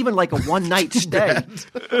like even like a one night stay,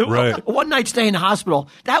 right? A one night stay in the hospital,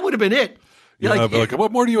 that would have been it. Yeah, I'd be like,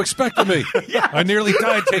 what more do you expect of me? Yes. I nearly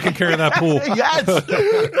died taking care of that pool. Yes.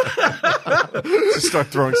 Just start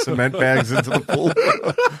throwing cement bags into the pool.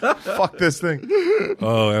 Fuck this thing.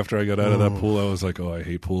 Oh, after I got out of that pool, I was like, oh, I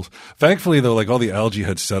hate pools. Thankfully, though, like all the algae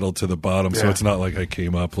had settled to the bottom, so it's not like I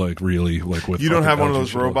came up like really like with. You don't have one of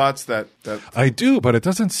those robots that I do, but it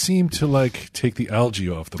doesn't seem to like take the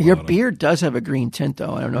algae off the Your bottom. beard does have a green tint,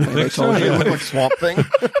 though. I don't know if anybody told you. You look like Swamp Thing.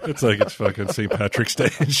 It's like it's fucking St. Patrick's Day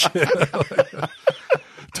and shit.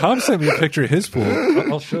 Tom sent me a picture of his pool.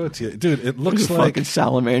 I'll show it to you. Dude, it looks like fucking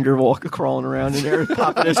salamander crawling around in there,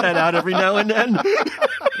 popping his head out every now and then.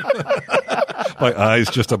 My eyes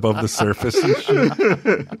just above the surface and shit.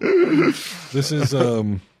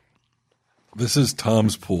 This is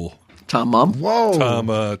Tom's pool. Tom Mum?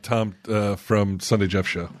 Whoa. Tom from Sunday Jeff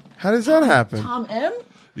Show. How does that happen? Tom M?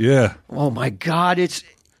 Yeah. Oh my God, it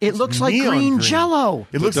looks like green Jello.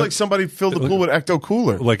 It looks like somebody filled the pool with Ecto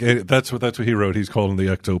Cooler. Like that's what he wrote. He's calling the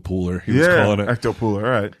Ecto Pooler. He was calling it Ecto Pooler. All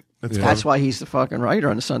right. That's why he's the fucking writer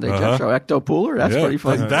on the Sunday Jeff Show. Ecto Pooler. That's pretty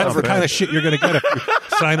funny. That's the kind of shit you're going to get if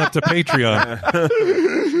you sign up to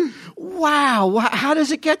Patreon. Wow. How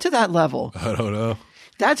does it get to that level? I don't know.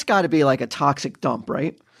 That's got to be like a toxic dump,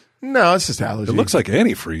 right? No, it's just allergies. It looks like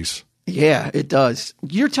antifreeze. Yeah, it does.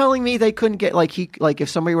 You're telling me they couldn't get if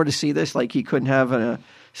somebody were to see this, like he couldn't have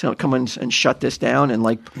come in and shut this down and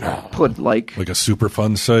put like a super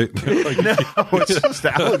fun site. No, it's just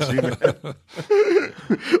allergy, man.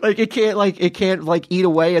 it can't eat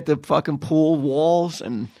away at the fucking pool walls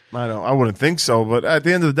and. I wouldn't think so, but at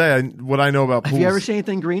the end of the day, what I know about pools. Have you ever seen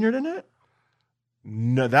anything greener than that?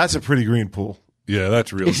 No, that's a pretty green pool. Yeah,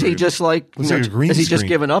 that's real. Is he just like a green is he just screen.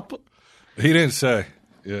 giving up? He didn't say.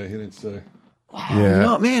 Yeah, he didn't say. Yeah.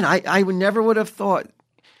 No, man, I never would have thought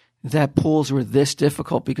that pools were this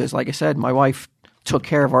difficult because, like I said, my wife took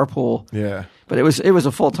care of our pool. Yeah. But it was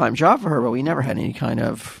a full-time job for her, but we never had any kind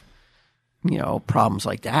of, problems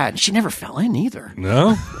like that. And she never fell in either.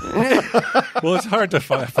 No? Well, it's hard to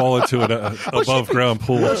fall into an above-ground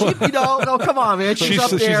pool. No, come on, man. She's up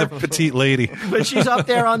there. She's a petite lady. But she's up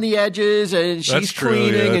there on the edges, and she's That's true,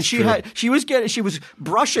 cleaning, yeah, and she was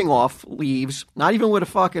brushing off leaves, not even with a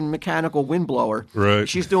fucking mechanical windblower. Right.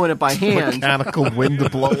 She's doing it by hand. Mechanical wind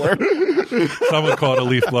blower. Someone called it a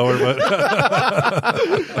leaf blower,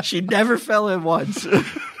 but She never fell in once.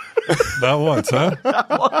 not once, huh? Not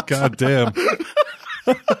once. God damn.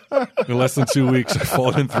 In less than 2 weeks, I've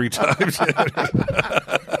fallen in 3 times.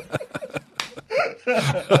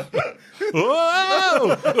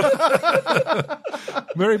 Whoa!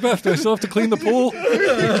 Mary Beth, do I still have to clean the pool?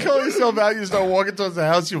 You call yourself out, you start walking towards the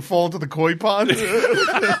house, you fall into the koi pond.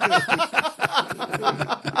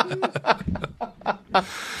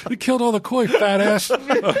 You killed all the koi, fat ass.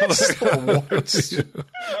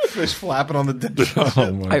 Fish flapping on the dish.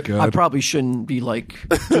 Oh, my God. I probably shouldn't be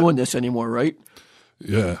doing this anymore, right?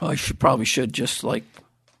 Yeah. I probably should just not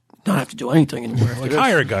have to do anything anymore.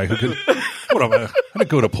 Hire a guy who can. What am I didn't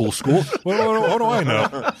go to pool school. What do I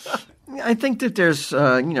know? I think that there's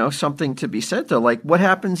something to be said though. Like, what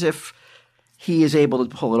happens if he is able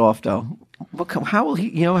to pull it off though? How will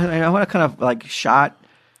he? What kind of shot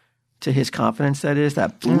to his confidence that is,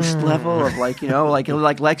 that boost level of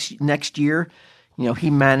next year. He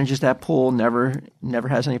manages that pool, never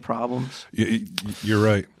has any problems. You're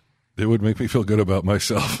right. It would make me feel good about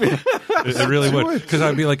myself. It really would. Because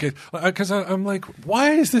I'd be I'm like,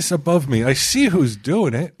 why is this above me? I see who's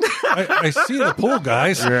doing it. I see the pool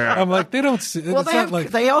guys. Yeah. I'm like, they don't see. Well,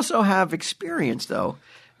 they also have experience, though.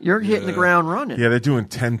 You're hitting the ground running. Yeah, they're doing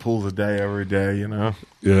 10 pools a day every day,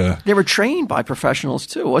 Yeah. They were trained by professionals,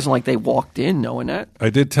 too. It wasn't like they walked in knowing that. I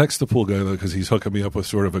did text the pool guy, though, because he's hooking me up with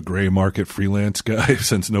sort of a gray market freelance guy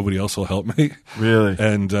since nobody else will help me. Really?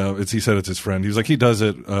 And he said it's his friend. He was like, he does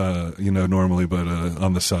it, normally, but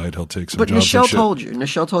on the side, he'll take some jobs. But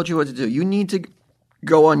Nichelle told you what to do. You need to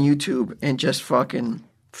go on YouTube and just fucking,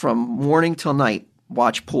 from morning till night,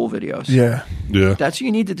 watch pool videos. Yeah. Yeah. That's what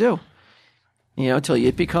you need to do. Till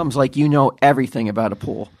it becomes like everything about a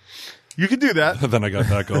pool. You could do that. Then I got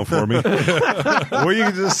that going for me. Or you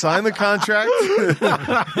can just sign the contract,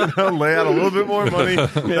 lay out a little bit more money.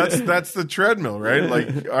 That's the treadmill, right?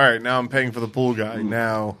 Like, all right, now I'm paying for the pool guy.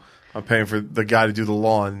 Now I'm paying for the guy to do the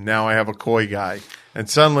lawn. Now I have a koi guy. And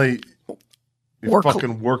suddenly you're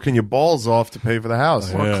fucking working your balls off to pay for the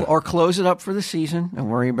house. Or close it up for the season and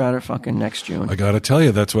worry about it fucking next June. I got to tell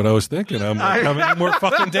you, that's what I was thinking. I'm like, how many more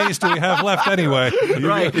fucking days do we have left anyway?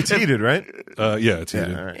 Right. It's heated, right? Yeah, it's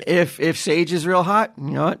heated. Right. If Sage is real hot, you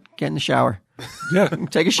know what? Get in the shower. Yeah.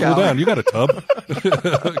 Take a shower. Cool down. You got a tub.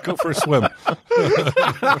 Go for a swim.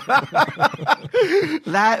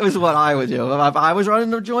 That was what I would do. If I was running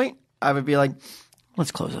the joint, I would be like,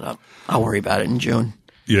 let's close it up. I'll worry about it in June.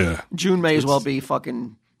 Yeah. June may as well be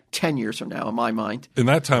fucking 10 years from now in my mind. In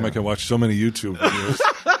that time, I can watch so many YouTube videos.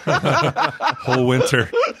 Whole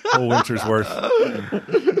winter's worth.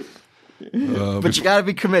 But you got to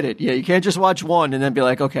be committed. Yeah, you can't just watch one and then be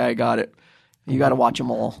like, okay, I got it. You got to watch them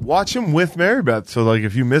all. Watch them with Mary Beth. So,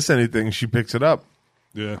 if you miss anything, she picks it up.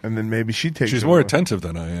 Yeah. And then maybe she takes it over. She's more attentive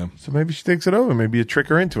than I am. So maybe she takes it over. Maybe you trick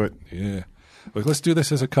her into it. Yeah. Like, let's do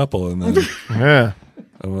this as a couple. And then yeah.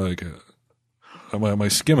 I'm like, my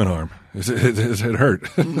skimming arm. Is it hurt?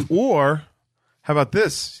 Or, how about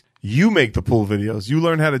this? You make the pool videos. You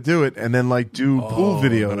learn how to do it, and then do pool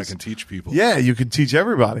videos. And I can teach people. Yeah, you can teach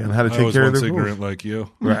everybody on how to take care of their pool. ignorant like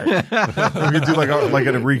you. Right. You could do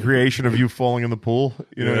a recreation of you falling in the pool.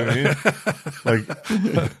 You know what I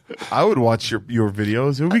mean? I would watch your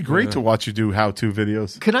videos. It would be great to watch you do how-to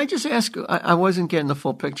videos. Can I just ask? I wasn't getting the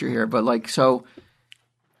full picture here, but so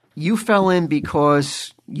you fell in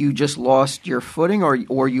because you just lost your footing, or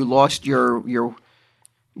you lost your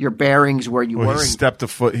your bearings where you were. He stepped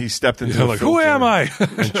into the who am I?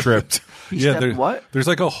 and tripped. There's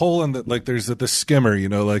like a hole in the there's the skimmer,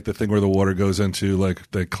 like the thing where the water goes into,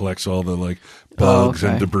 that collects all the bugs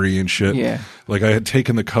and debris and shit. Yeah. Like I had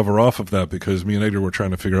taken the cover off of that because me and Edgar were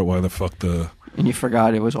trying to figure out why the fuck And you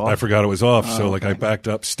forgot it was off. I forgot it was off, so I backed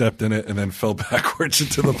up, stepped in it, and then fell backwards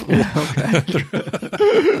into the pool.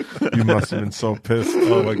 You must have been so pissed.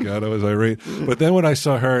 Oh my god, I was irate. But then when I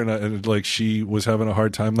saw her and she was having a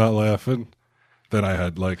hard time not laughing, then I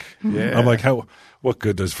had I'm like, what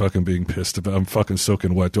good does fucking being pissed about? I'm fucking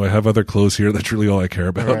soaking wet. Do I have other clothes here? That's really all I care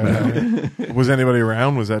about now. Was anybody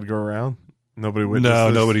around? Was Edgar around? Nobody witnessed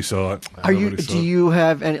this? Nobody saw it. Do you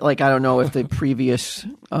have any, I don't know if the previous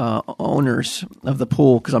owners of the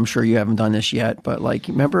pool, because I'm sure you haven't done this yet, but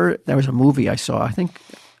remember there was a movie I saw, I think,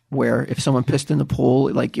 where if someone pissed in the pool,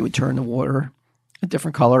 it would turn the water a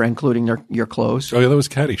different color, including your clothes. Oh yeah, that was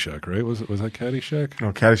Caddyshack, right? Was that Caddyshack?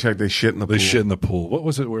 No, Caddyshack, they shit in the pool. They shit in the pool. What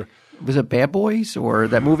was it where... Was it Bad Boys or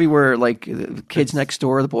that movie where the kids next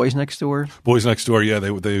door, the boys next door? Boys Next Door, yeah.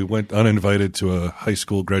 They went uninvited to a high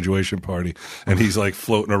school graduation party, and he's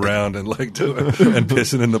floating around and doing and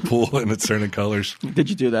pissing in the pool, and it's turning colors. Did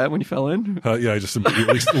you do that when you fell in? Yeah, I just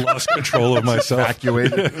immediately lost control of myself.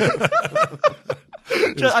 Evacuated.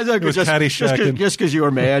 Just because you were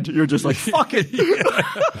mad, you're just like, fuck it.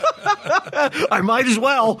 I might as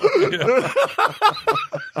well. Yeah.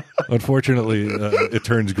 Unfortunately, it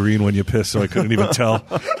turns green when you piss, so I couldn't even tell.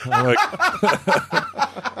 I'm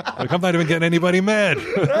I'm not even getting anybody mad.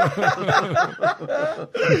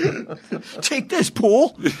 Take this,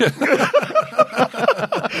 pool.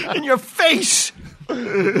 In your face.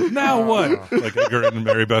 Now what? Edgar and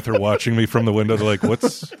Mary Beth are watching me from the window. They're like,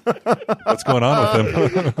 what's going on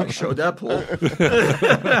with him? I showed that pool.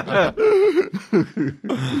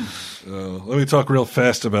 Let me talk real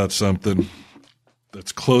fast about something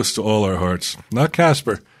that's close to all our hearts. Not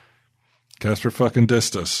Casper. Casper fucking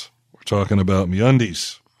dissed us. We're talking about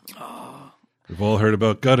MeUndies. We've all heard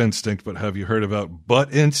about gut instinct, but have you heard about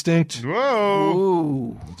butt instinct? Whoa.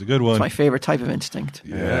 Ooh. It's a good one. It's my favorite type of instinct.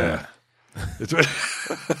 Yeah.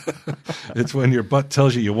 It's when your butt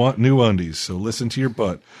tells you want new undies, so listen to your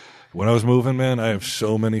butt. When I was moving, man, I have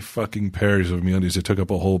so many fucking pairs of MeUndies. It took up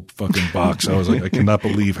a whole fucking box. I was like, I cannot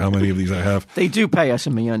believe how many of these I have. They do pay us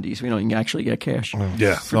in MeUndies. We don't actually get cash.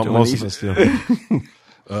 Yeah. Most of us do.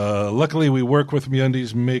 Luckily, we work with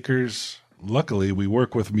MeUndies, makers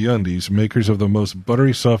of the most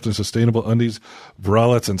buttery, soft, and sustainable undies,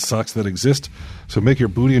 bralettes, and socks that exist. So make your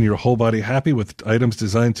booty and your whole body happy with items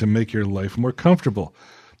designed to make your life more comfortable.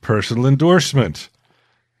 Personal endorsement.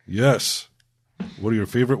 Yes. What are your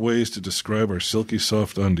favorite ways to describe our silky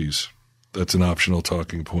soft undies? That's an optional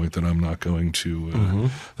talking point that I'm not going to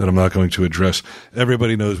address.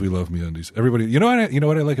 Everybody knows we love MeUndies. Everybody, you know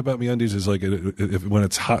what I like about MeUndies is when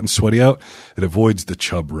it's hot and sweaty out, it avoids the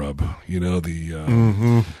chub rub.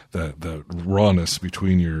 That rawness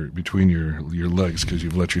between your legs because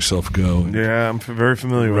you've let yourself go. Yeah, I'm very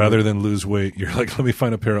familiar with it. Rather than lose weight, you're like, let me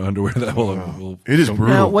find a pair of underwear that will. It is brutal.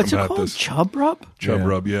 Now, what's it called? This. Chub rub? Chub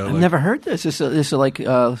rub, yeah. I've never heard this. Is this like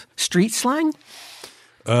street slang?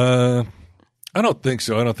 I don't think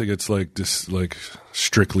so. I don't think it's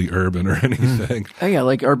strictly urban or anything. Oh yeah,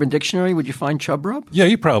 like Urban Dictionary. Would you find chub rub? Yeah,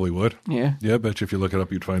 you probably would. Yeah. Yeah, I bet you if you look it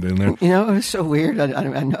up, you'd find it in there. It was so weird.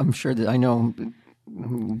 I'm sure that I know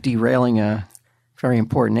I'm derailing a very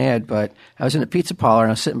important ad, but I was in a pizza parlor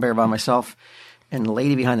and I was sitting there by myself, and the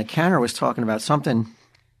lady behind the counter was talking about something,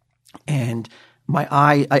 and my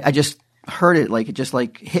eye, I just heard it it just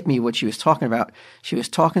hit me what she was talking about. She was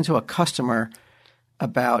talking to a customer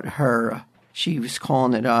about her. She was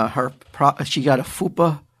calling it she got a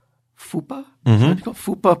FUPA. Mm-hmm.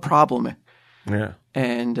 FUPA problem. Yeah.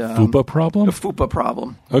 And FUPA problem? A FUPA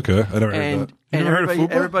problem. Okay, I never heard that. And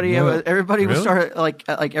everybody really? was started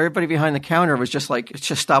like everybody behind the counter was just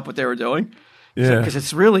stop what they were doing. Yeah, because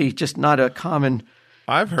it's really just not a common.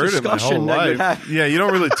 I've heard it my whole life. Yeah, you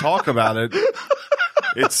don't really talk about it.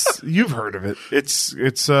 You've heard of it. It's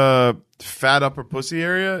fat upper pussy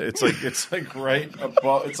area. It's like right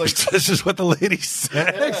above. It's like this is what the lady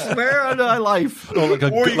said. I swear on my life. Oh,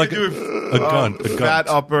 or you could do a gun. Fat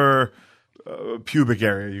upper pubic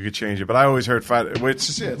area. You could change it, but I always heard fat. It's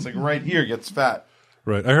just it's like right here gets fat.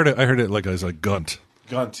 Right. I heard it as gunt.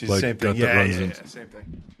 Gunt, same thing. Yeah, same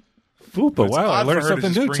thing. FUPA. Wow, I learned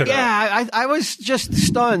something new today. Yeah, I was just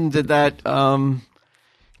stunned that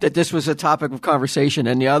this was a topic of conversation,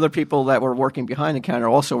 and the other people that were working behind the counter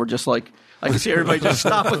also were just like, I could see everybody just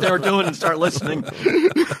stop what they were doing and start listening.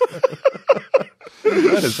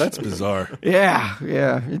 That's bizarre. Yeah.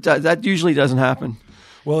 That usually doesn't happen.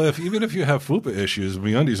 Well, even if you have fupa issues,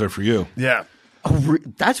 MeUndies are for you. Yeah. Oh,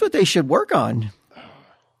 that's what they should work on.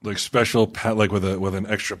 Like special, like with an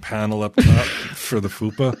extra panel up top for the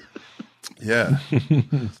fupa. Yeah.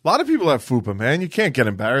 A lot of people have fupa, man. You can't get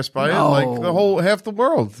embarrassed by it. No. Like half the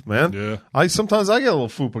world, man. Yeah. Sometimes I get a little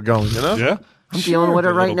fupa going, you know? Yeah. I'm dealing with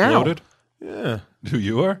it right now. Bloated. Yeah. Who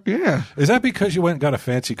you are? Yeah. Is that because you went and got a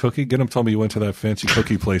fancy cookie? Get him told me you went to that fancy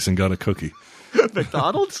cookie place and got a cookie.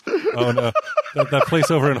 McDonald's? Oh, no. That place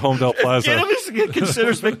over in Homedale Plaza.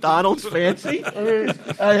 Considers McDonald's fancy?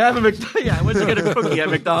 I have a McDonald's. Yeah, I went to get a cookie at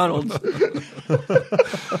McDonald's.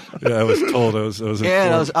 Yeah, I was told. I was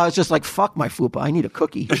just like, fuck my fupa. I need a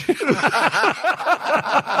cookie.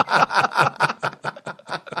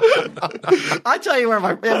 I tell you where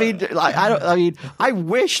I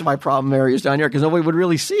wish my problem area is down here because nobody would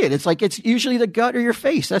really see it. It's like it's usually the gut or your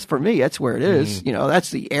face. That's for me. That's where it is. You know,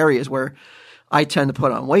 that's the areas where I tend to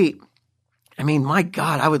put on weight. I mean, my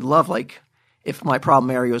God, I would love if my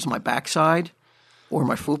problem area was my backside or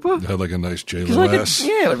my fupa. You had like a nice J-Lo ass.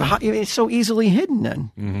 It's so easily hidden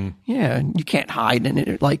then. Mm-hmm. Yeah, you can't hide in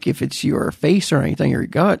it like if it's your face or anything or your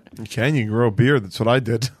gut. You can grow a beard. That's what I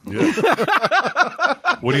did. Yeah.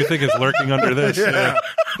 What do you think is lurking under this? Yeah.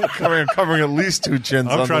 Covering at least 2 chins.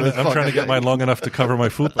 I'm trying to get mine long enough to cover my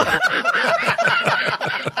fupa.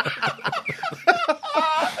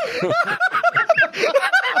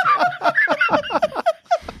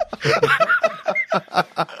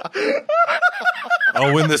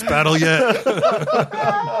 I'll win this battle yet.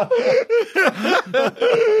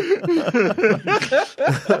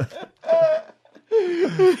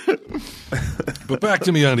 But back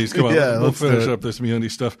to MeUndies. Come on, we'll finish up this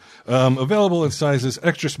MeUndies stuff. Available in sizes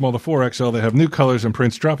extra small to 4XL. They have new colors and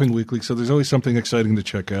prints dropping weekly, so there's always something exciting to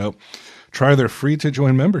check out. Try their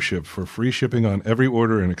free-to-join membership for free shipping on every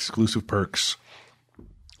order and exclusive perks,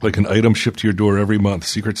 like an item shipped to your door every month,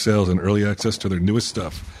 secret sales, and early access to their newest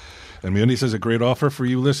stuff. And MeUndies has a great offer for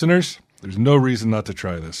you listeners. There's no reason not to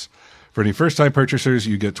try this. For any first-time purchasers,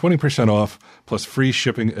 you get 20% off plus free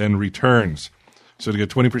shipping and returns. So to get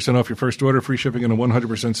 20% off your first order, free shipping, and a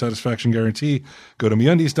 100% satisfaction guarantee, go to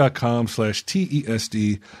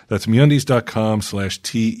MeUndies.com/TESD. That's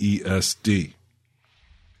MeUndies.com/TESD.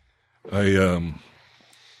 I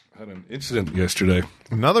had an incident yesterday.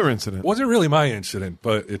 Another incident. Wasn't really my incident,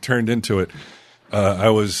 but it turned into it. I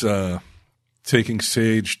was taking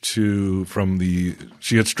Sage she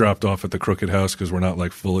gets dropped off at the Crooked House because we're not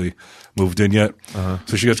like fully moved in yet.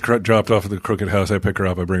 So she gets dropped off at the Crooked House. I pick her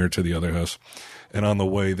up. I bring her to the other house. And on the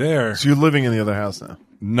way there. So you're living in the other house now?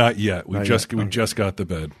 Not yet. We just got the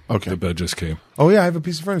bed. Okay. The bed just came. Oh, yeah. I have a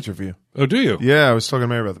piece of furniture for you. Oh, do you? Yeah. I was talking to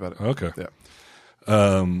Mary about it. Okay. Yeah.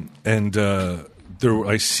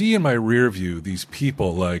 I see in my rear view these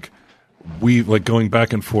people going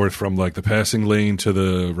back and forth from like the passing lane to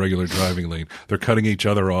the regular driving lane. They're cutting each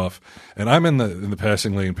other off, and I'm in the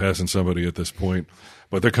passing lane passing somebody at this point,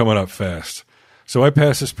 but they're coming up fast. So I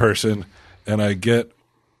pass this person, and I get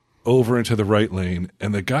over into the right lane,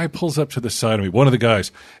 and the guy pulls up to the side of me, one of the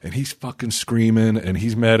guys, and he's fucking screaming, and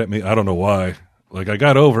he's mad at me. I don't know why. Like, I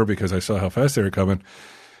got over because I saw how fast they were coming,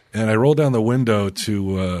 and I rolled down the window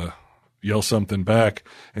to yell something back,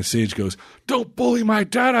 and Sage goes, "Don't bully my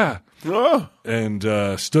Dada!"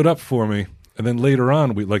 And stood up for me. And then later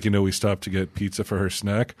on, we stopped to get pizza for her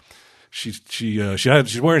snack. She's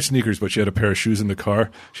wearing sneakers, but she had a pair of shoes in the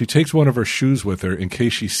car. She takes one of her shoes with her in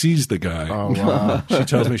case she sees the guy. Oh, wow. She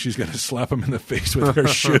tells me she's going to slap him in the face with her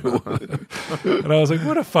shoe. And I was like,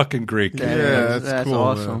 what a fucking great kid. Yeah, that's cool,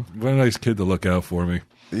 awesome. Man. What a nice kid to look out for me.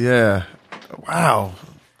 Yeah. Wow.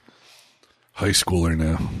 High schooler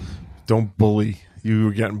now. Don't bully. You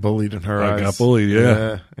were getting bullied in her eyes. I got bullied,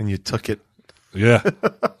 yeah. And you took it. Yeah,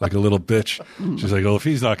 like a little bitch. She's like, "Oh, if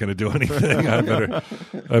he's not going to do anything,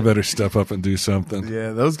 I better step up and do something."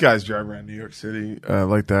 Yeah, those guys drive around New York City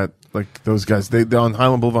like that. Like those guys, they're on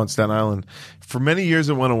Highland Boulevard on Staten Island. For many years,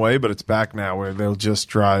 it went away, but it's back now, where they'll just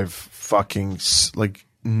drive fucking like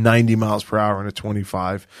 90 miles per hour into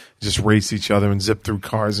 25, just race each other and zip through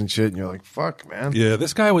cars and shit. And you're like, "Fuck, man." Yeah,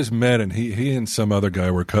 this guy was mad, and he and some other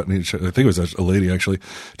guy were cutting each other. I think it was a lady actually,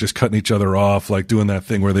 just cutting each other off, like doing that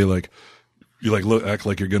thing where they act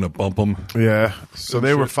like you're going to bump them. Yeah. So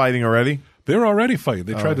they were fighting already? They were already fighting.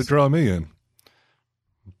 They tried to draw me in.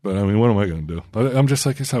 But I mean, what am I going to do? I'm just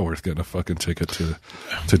like, it's not worth getting a fucking ticket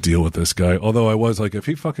to deal with this guy. Although I was like, if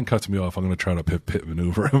he fucking cuts me off, I'm going to try to pit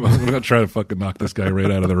maneuver him. I'm going to try to fucking knock this guy right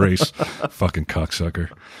out of the race. Fucking cocksucker.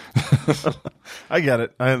 I get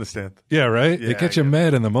it. I understand. Yeah, right? Yeah, it gets you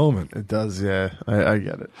mad in the moment. It does, yeah. I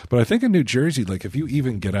get it. But I think in New Jersey, like if you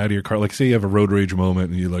even get out of your car, like say you have a road rage moment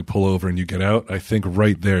and you like pull over and you get out, I think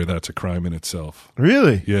right there that's a crime in itself.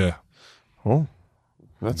 Really? Yeah. Oh,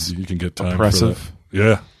 that's you can get time impressive. For that.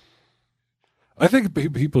 Yeah. I think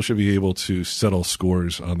people should be able to settle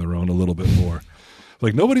scores on their own a little bit more.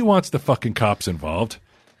 Like, nobody wants the fucking cops involved.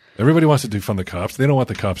 Everybody wants to defund the cops. They don't want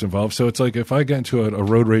the cops involved. So it's like, if I get into a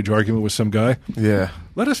road rage argument with some guy,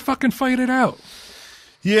 let us fucking fight it out.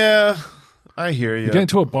 Yeah, I hear you. You get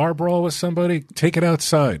into a bar brawl with somebody, take it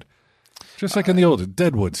outside. Just like in the old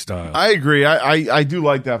Deadwood style. I agree. I do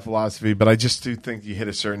like that philosophy, but I just do think you hit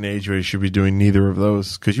a certain age where you should be doing neither of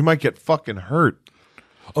those because you might get fucking hurt.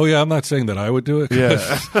 Oh, yeah, I'm not saying that I would do it. Yeah.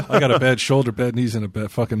 I got a bad shoulder, bad knees, and a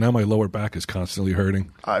bad fucking, now my lower back is constantly hurting.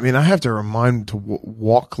 I mean, I have to remind to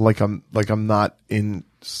walk like I'm not in.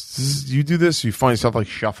 You do this, you find yourself like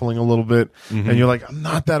shuffling a little bit, and you're like, I'm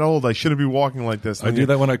not that old. I shouldn't be walking like this. And I do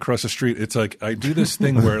that when I cross the street. It's like I do this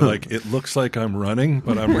thing where like it looks like I'm running,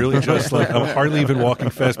 but I'm really just like I'm hardly even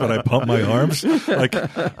walking fast, but I pump my arms. Like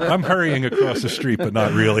I'm hurrying across the street, but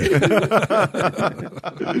not really.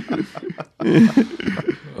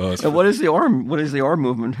 And what is the arm? What is the arm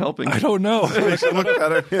movement helping? I don't know. Look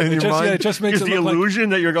at it in your mind. Yeah, it just makes is it the look illusion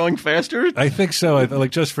like, that you're going faster. I think so.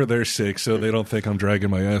 Like just for their sake, so they don't think I'm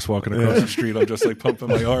dragging my ass walking across the street. I'm just like pumping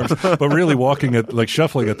my arms, but really walking at like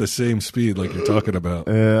shuffling at the same speed, like you're talking about.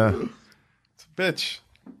 Yeah, it's a bitch.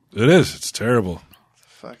 It is. It's terrible. It's a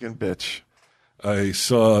fucking bitch. I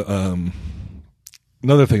saw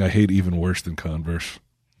another thing I hate even worse than Converse.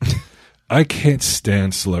 I can't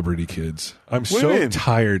stand celebrity kids. I'm so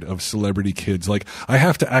tired of celebrity kids. Like, I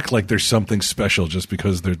have to act like there's something special just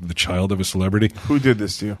because they're the child of a celebrity. Who did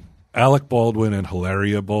this to you? Alec Baldwin and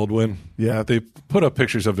Hilaria Baldwin. Yeah. They put up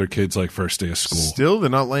pictures of their kids like first day of school. Still? They're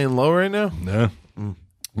not laying low right now? No.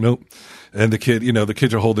 Nope. And the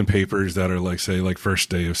kids are holding papers that are like, say, like first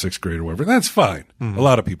day of sixth grade or whatever. That's fine. A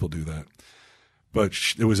lot of people do that. But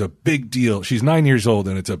it was a big deal. She's 9 years old,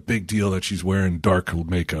 and it's a big deal that she's wearing dark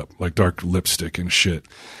makeup, like dark lipstick and shit.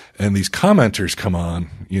 And these commenters come on,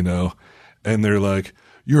 and they're like,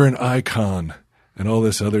 you're an icon and all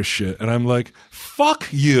this other shit. And I'm like, fuck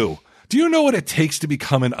you. Do you know what it takes to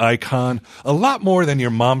become an icon? A lot more than your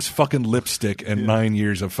mom's fucking lipstick and 9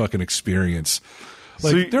 years of fucking experience.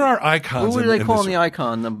 Like, there are icons. Who are they calling the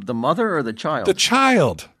icon? The mother or the child? The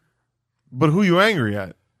child. But who are you angry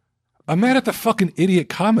at? I'm mad at the fucking idiot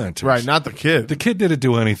commenters. Right, not the kid. The kid didn't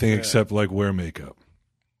do anything except like wear makeup,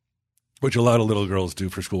 which a lot of little girls do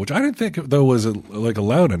for school, which I didn't think though was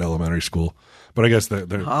allowed in elementary school. But I guess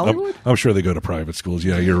they're Hollywood? I'm sure they go to private schools.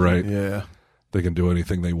 Yeah, you're right. Yeah. They can do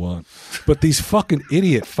anything they want. But these fucking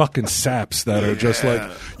idiot fucking saps that are just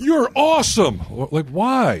like, you're awesome. Like,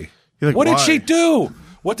 why? Like, what why? did she do?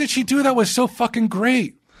 What did she do that was so fucking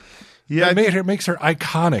great? Yeah. That makes her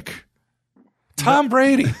iconic. Tom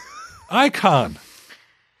Brady. Icon.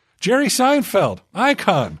 Jerry Seinfeld.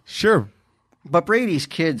 Icon. Sure. But Brady's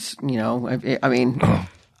kids, I mean,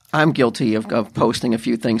 I'm guilty of posting a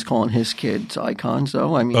few things calling his kids icons,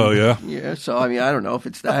 though. I mean, oh, yeah? Yeah, so, I mean, I don't know if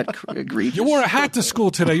it's that egregious. You wore a hat to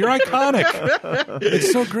school today. You're iconic.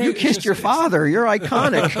 It's so great. You kissed your father. You're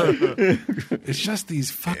iconic. It's just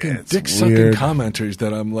these fucking dick-sucking commenters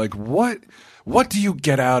that I'm like, what do you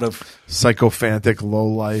get out of sycophantic low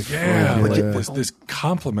life? Yeah, like this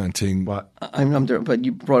complimenting. But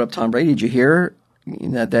you brought up Tom Brady. Did you hear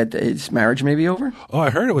that his marriage may be over? Oh,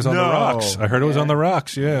 I heard it was on the rocks. I heard it was on the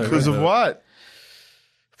rocks. Yeah, because of what?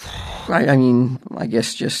 I mean, I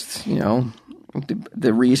guess just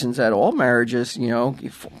the reasons that all marriages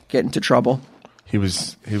get into trouble. He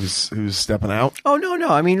was stepping out. Oh no!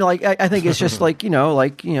 I mean, like I think it's just like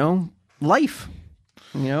life.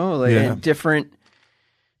 Different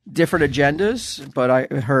agendas, but I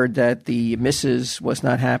heard that the missus was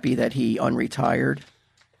not happy that he unretired.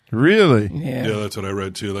 Really? Yeah, that's what I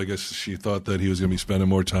read too. I guess she thought that he was going to be spending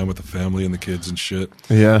more time with the family and the kids and shit.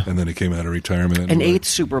 Yeah. And then he came out of retirement. An 8th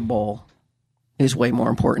Super Bowl is way more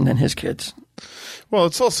important than his kids. Well,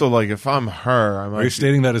 it's also like if I'm her, Are you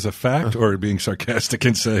stating that as a fact or being sarcastic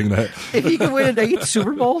in saying that? If he could win an 8th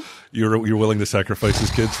Super Bowl, you're willing to sacrifice his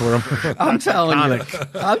kids for him? I'm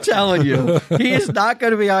telling you, he is not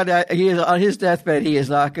going to be on that. He is on his deathbed. He is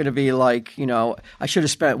not going to be like, I should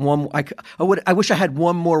have spent one. I wish I had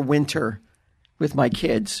one more winter with my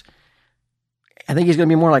kids. I think he's going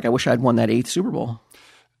to be more like, I wish I had won that 8th Super Bowl.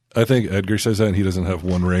 I think Edgar says that, and he doesn't have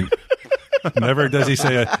one ring. Never does he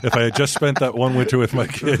say, if I had just spent that one winter with my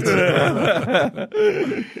kids.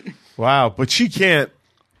 Wow, but she can't.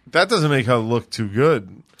 That doesn't make her look too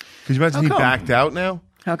good. Could you imagine he backed out now?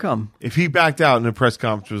 How come? If he backed out in the press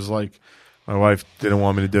conference was like, my wife didn't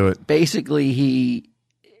want me to do it. Basically,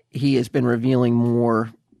 he has been revealing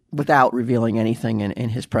more without revealing anything in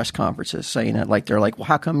his press conferences, saying that like they're like, well,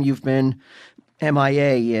 how come you've been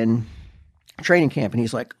MIA in training camp? And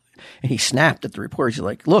he's like, and he snapped at the reporters. He's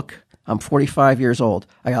like, look, I'm 45 years old.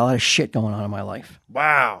 I got a lot of shit going on in my life.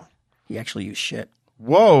 Wow. He actually used shit.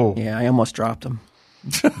 Whoa. Yeah, I almost dropped him.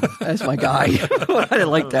 That's my guy. I didn't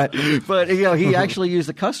like that. But, he actually used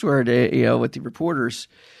the cuss word, with the reporters.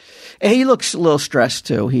 And he looks a little stressed,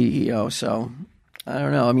 too. So, I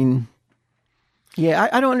don't know. I mean, yeah,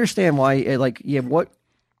 I don't understand why, what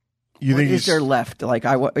is there left? Like,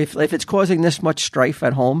 if it's causing this much strife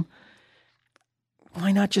at home,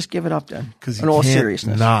 why not just give it up then? Because in all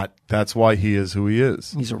seriousness, that's why he is who he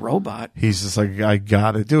is. He's a robot. He's just like, I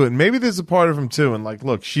gotta do it. And maybe there's a part of him too. And like,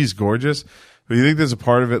 look, she's gorgeous. But you think there's a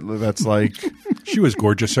part of it that's like, she was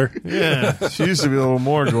gorgeous, sir. Yeah, she used to be a little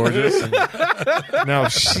more gorgeous. And now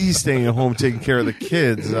she's staying at home taking care of the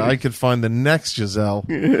kids. I could find the next Giselle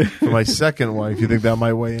for my second wife. You think that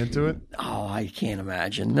might weigh into it? Oh, I can't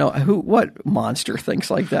imagine. No, what monster thinks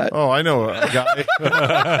like that? Oh, I know a guy. The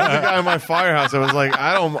guy in my firehouse. I was like,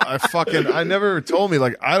 I never told me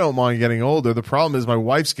like I don't mind getting older. The problem is my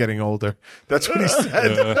wife's getting older. That's what he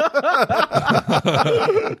said.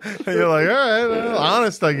 And you're like, all right, well,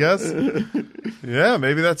 honest, I guess. Yeah,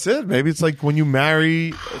 maybe that's it. Maybe it's like when you marry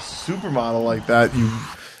a supermodel like that, you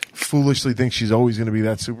foolishly think she's always going to be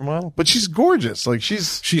that supermodel, but she's gorgeous. Like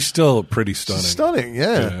she's still pretty stunning. Stunning,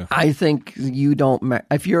 yeah. I think you don't.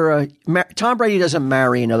 If you're Tom Brady doesn't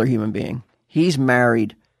marry another human being. He's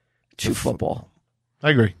married to football.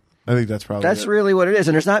 I agree. I think that's really what it is.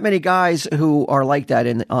 And there's not many guys who are like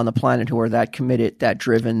that on the planet who are that committed, that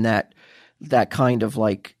driven, that kind of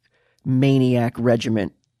like maniac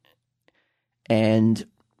regiment. And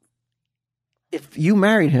if you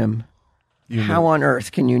married him, how on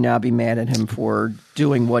earth can you now be mad at him for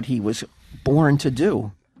doing what he was born to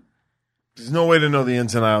do? There's no way to know the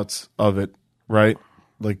ins and outs of it, right?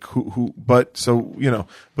 Like but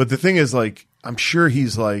the thing is, like, I'm sure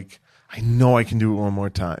he's like, I know I can do it one more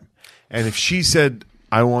time. And if she said,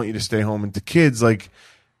 I want you to stay home and the kids, like,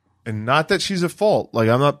 and not that she's at fault, like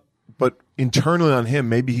I'm not, but internally on him,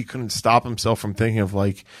 maybe he couldn't stop himself from thinking of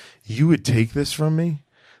like, you would take this from me?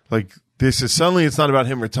 Like, this is suddenly it's not about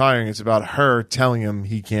him retiring. It's about her telling him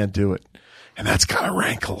he can't do it. And that's got to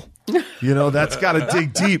rankle. That's got to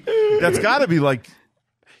dig deep. That's got to be like,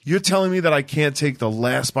 you're telling me that I can't take the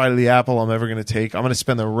last bite of the apple I'm ever going to take. I'm going to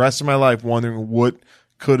spend the rest of my life wondering what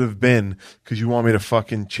could have been because you want me to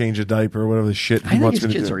fucking change a diaper or whatever the shit he wants me to do.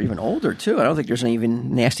 I think his kids are even older too. I don't think there's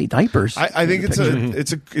even nasty diapers. I think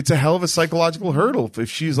it's a hell of a psychological hurdle.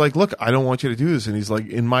 If she's like, look, I don't want you to do this. And he's like,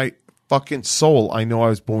 in my fucking soul, I know I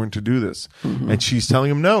was born to do this. Mm-hmm. And she's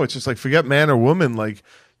telling him no. It's just like, forget man or woman. Like,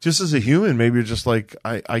 just as a human, maybe you're just like,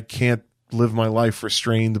 I can't live my life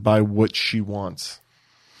restrained by what she wants.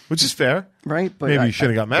 Which is fair. Right. But maybe you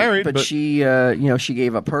shouldn't have got married. But she, she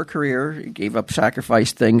gave up her career, gave up,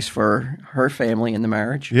 sacrificed things for her family in the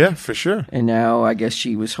marriage. Yeah, for sure. And now I guess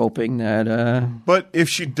she was hoping that. But if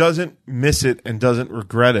she doesn't miss it and doesn't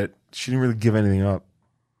regret it, she didn't really give anything up.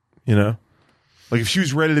 Like if she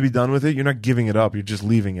was ready to be done with it, you're not giving it up. You're just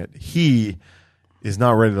leaving it. He is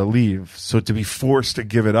not ready to leave. So to be forced to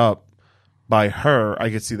give it up by her, I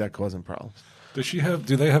could see that causing problems. Do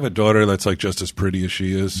they have a daughter that's like just as pretty as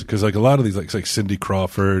she is? Because like a lot of these, like Cindy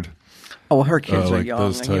Crawford. Oh, her kids are like young.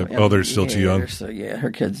 Those they're still too young.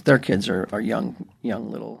 Their kids are young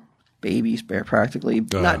little babies, practically.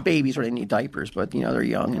 Not babies where they need diapers, but they're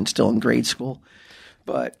young and still in grade school.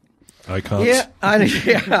 But icons. Yeah,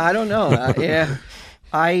 I don't know.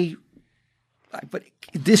 But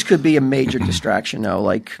this could be a major distraction, though.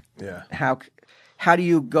 Like, how do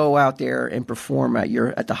you go out there and perform at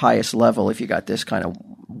the highest level if you got this kind of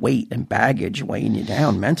weight and baggage weighing you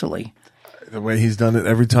down mentally? The way he's done it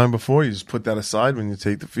every time before, you just put that aside when you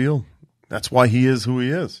take the field. That's why he is who he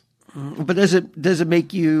is. But does it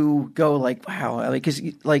make you go like, wow? Because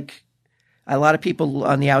like a lot of people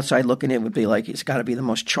on the outside looking in would be like, it's got to be the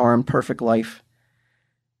most charmed, perfect life,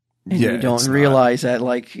 and you don't realize that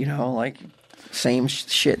like same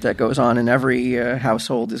shit that goes on in every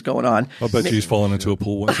household is going on. I'll bet he's fallen into a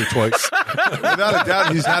pool once or twice. Without a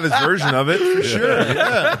doubt, he's had his version of it for sure.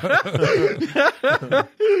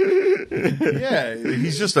 Yeah,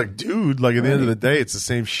 he's just a dude. Like at the end of the day, it's the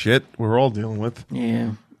same shit we're all dealing with.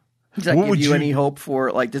 Yeah. Does that give you any hope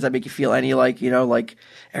for, like, does that make you feel any, like, you know, like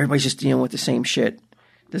everybody's just dealing with the same shit?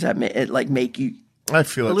 Does that make you? I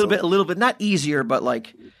feel a little bit, not easier, but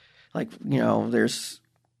like, you know,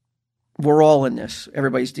 we're all in this.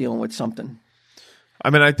 Everybody's dealing with something. I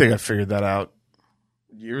mean, I think I figured that out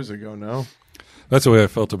years ago now. That's the way I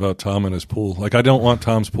felt about Tom and his pool. Like, I don't want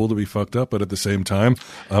Tom's pool to be fucked up, but at the same time,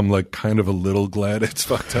 I'm like kind of a little glad it's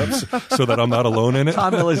fucked up so that I'm not alone in it.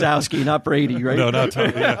 Tom Milazowski, not Brady, right? No, not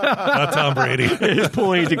Tom. Yeah, not Tom Brady. His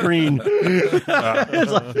pool ain't the green.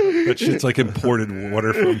 That shit's like imported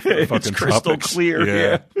water from fucking it's crystal tropics. Clear.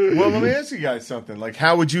 Yeah. Well, let me ask you guys something. Like,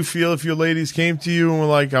 how would you feel if your ladies came to you and were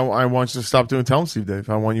like, I want you to stop doing Tell 'em Steve Dave.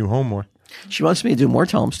 I want you home more. She wants me to do more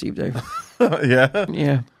Tell 'em Steve Dave. Yeah?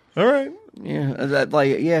 Yeah. All right. Yeah,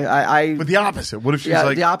 I. But the opposite. What if she's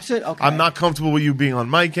like the opposite? Okay, I'm not comfortable with you being on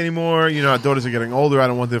mic anymore. You know, our daughters are getting older. I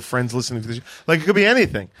don't want their friends listening to this. Like, it could be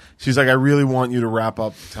anything. She's like, I really want you to wrap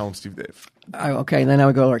up Tell 'em Steve Dave. Okay, then I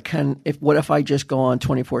would go, what if I just go on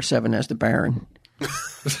 24/7 as the Baron?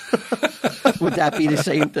 Would that be the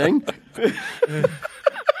same thing?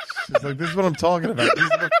 She's like, this is what I'm talking about.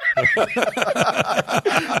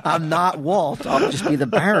 I'm not Walt. I'll just be the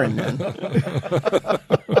Baron then.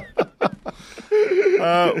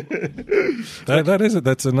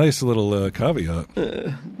 That's a nice little caveat.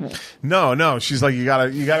 No. She's like, you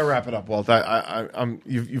gotta wrap it up, Walt.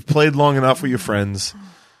 You've played long enough with your friends.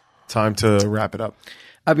 Time to wrap it up.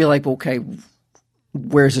 I'd be like, okay,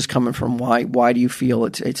 where's this coming from? Why do you feel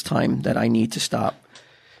it's time that I need to stop?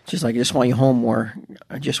 She's like, I just want you home more.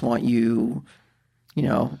 I just want you, you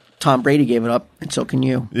know, Tom Brady gave it up, and so can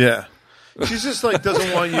you. Yeah. She's just like,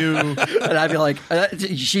 doesn't want you. And I'd be like,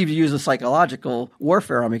 she'd use a psychological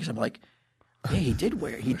warfare on me because I'm like, yeah, he did.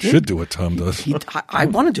 He did. Should do what Tom does. I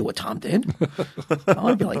want to do what Tom did. I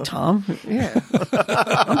want to be like Tom. Yeah.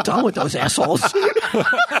 I'm done with those assholes.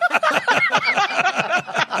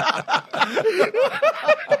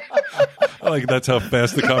 Like, that's how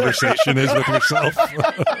fast the conversation is with yourself.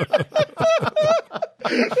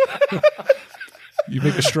 You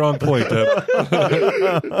make a strong point, Deb.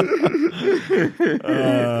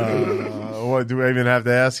 What, do I even have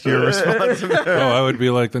to ask your response? I would be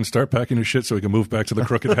like, then start packing your shit so we can move back to the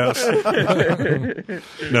crooked house.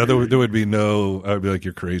 No, there would be no, I would be like,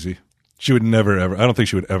 you're crazy. She would never, ever, I don't think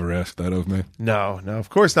she would ever ask that of me. No, of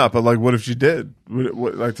course not. But like, what if she did?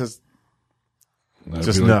 Like, just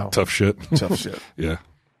like, no. Tough shit. Tough shit. Yeah.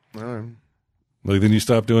 All right. Like, then you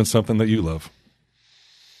stop doing something that you love.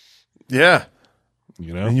 Yeah.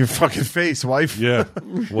 You know? In your fucking face, wife. Yeah.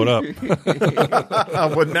 What up?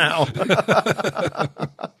 What now?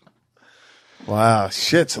 Wow.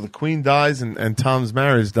 Shit. So the queen dies and Tom's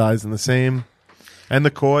marriage dies in the same. And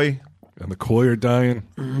the koi. And the koi are dying.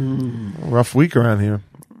 Rough week around here.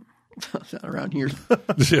 Not around here.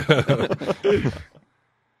 Yeah.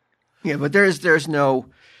 Yeah, but there's no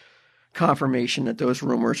confirmation that those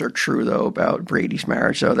rumors are true, though, about Brady's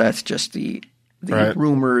marriage. So that's just the right.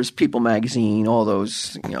 Rumors, People Magazine, all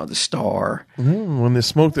those, you know, the Star. Mm-hmm. When there's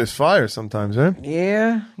smoke, there's fire sometimes, eh?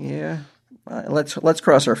 Yeah. Let's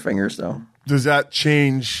cross our fingers, though. Does that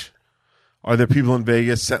change? Are there people in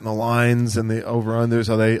Vegas setting the lines and the over-unders?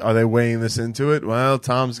 Are they weighing this into it? Well,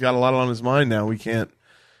 Tom's got a lot on his mind now. We can't.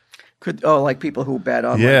 Like people who bet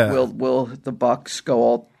on, yeah. Like, will the Bucks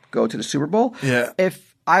go to the Super Bowl? Yeah.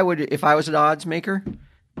 If I was an odds maker,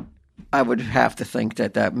 I would have to think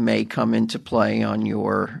that may come into play on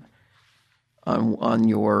your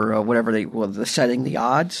whatever the setting the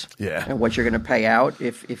odds. Yeah. And what you're going to pay out.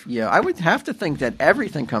 If I would have to think that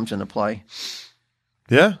everything comes into play.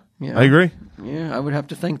 Yeah. You know? I agree. Yeah, I would have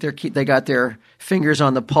to think they got their fingers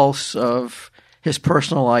on the pulse of his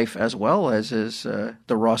personal life as well as his the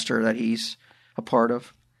roster that he's a part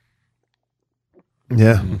of.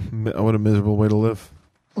 Yeah, what a miserable way to live.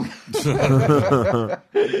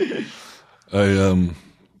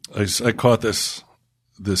 I caught this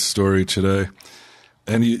story today,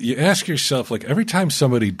 and you ask yourself, like, every time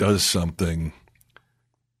somebody does something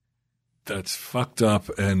that's fucked up,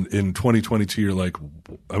 and in 2022 you're like,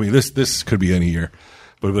 I mean, this could be any year,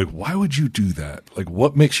 but like, why would you do that? Like,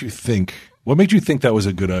 what made you think that was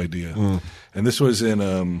a good idea? And this was in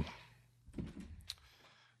oh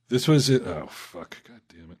fuck, god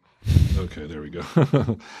damn it. Okay, there we go.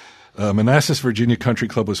 Manassas, Virginia Country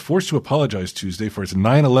Club was forced to apologize Tuesday for its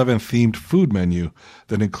 9/11 themed food menu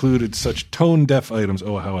that included such tone-deaf items.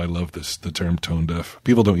 Oh, how I love the term tone-deaf.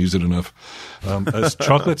 People don't use it enough. As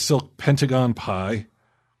chocolate silk Pentagon pie,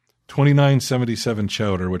 2977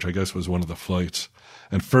 chowder, which I guess was one of the flights,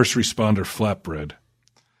 and first responder flatbread.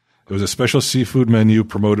 It was a special seafood menu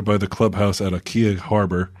promoted by the clubhouse at Aquia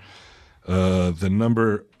Harbor. The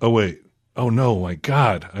number. Oh wait. Oh no! My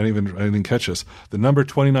God, I didn't catch this. The number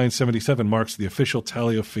 2977 marks the official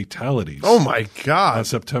tally of fatalities. Oh my God! On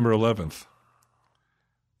September 11th,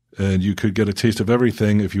 and you could get a taste of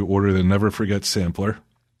everything if you order the Never Forget sampler.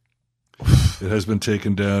 It has been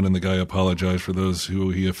taken down, and the guy apologized for those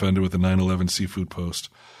who he offended with the 9/11 seafood post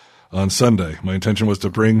on Sunday. My intention was to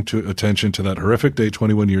bring to attention to that horrific day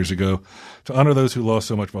 21 years ago, to honor those who lost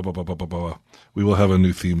so much. Blah blah blah blah blah blah. We will have a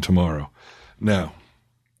new theme tomorrow. Now.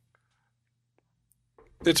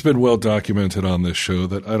 It's been well documented on this show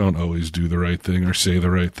that I don't always do the right thing or say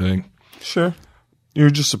the right thing. Sure.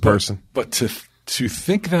 You're just a person. But to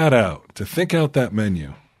think that out, to think out that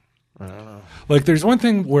menu. I don't know. Like there's one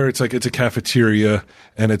thing where it's like it's a cafeteria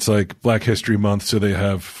and it's like Black History Month, so they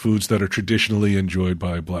have foods that are traditionally enjoyed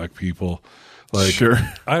by black people. Like, sure.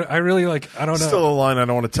 I really like, I don't know. Still a line I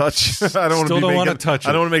don't want to touch. I don't want to touch it.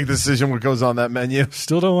 I don't want to make a decision what goes on that menu.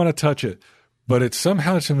 Still don't want to touch it. But it's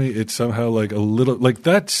somehow, to me, it's somehow like a little, like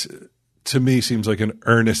that, to me, seems like an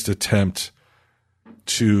earnest attempt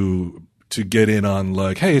to get in on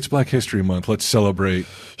like, hey, it's Black History Month. Let's celebrate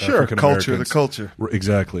African Americans. The culture.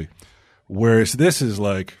 Exactly. Whereas this is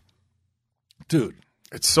like, dude.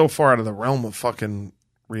 It's so far out of the realm of fucking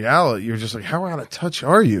reality. You're just like, how out of touch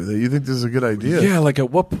are you that you think this is a good idea? Yeah, like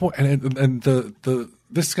at what point, and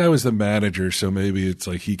this guy was the manager, so maybe it's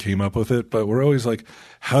like he came up with it, but we're always like,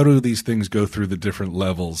 how do these things go through the different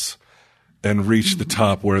levels and reach the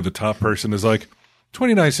top where the top person is like,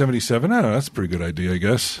 2977, I don't know, that's a pretty good idea, I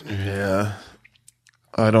guess. Yeah.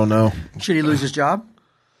 I don't know. Should he lose his job?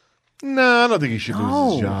 No, I don't think he should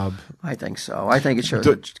lose his job. I think so. I think it shows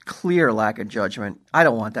a clear lack of judgment. I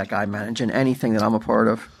don't want that guy managing anything that I'm a part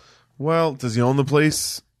of. Well, does he own the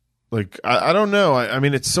place? Like, I don't know. I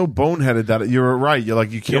mean, it's so boneheaded that you're right. You're like,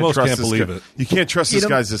 you can't trust this guy. You can't trust this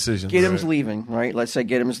guy's decisions. Giddim's leaving, right? Let's say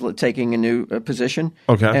Giddim's taking a new position.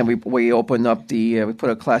 Okay. And we open up we put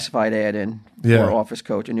a classified ad in for office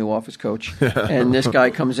coach, a new office coach. And this guy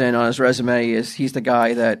comes in on his resume he's the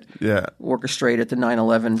guy that orchestrated the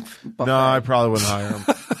 9/11 buffet. No, I probably wouldn't hire him.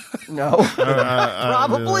 No.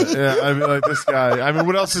 Probably. I mean, like this guy. I mean,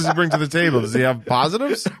 what else does he bring to the table? Does he have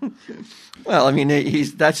positives? Well, I mean,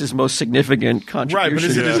 that's his most significant contribution. Right, but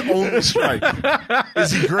is it his only strike?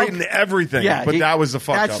 Is he great in everything? Yeah, but that was the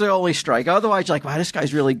fuck That's up. the only strike. Otherwise, you're like, wow, this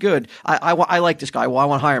guy's really good. I like this guy. Well, I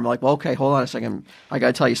want to hire him. Like, well, okay, hold on a second. I got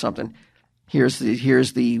to tell you something. Here's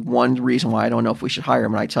the one reason why I don't know if we should hire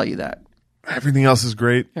him, and I tell you that. Everything else is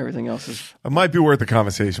great. Everything else is. It might be worth a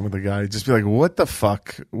conversation with the guy. Just be like, what the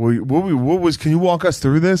fuck? Can you walk us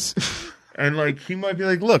through this? And like, he might be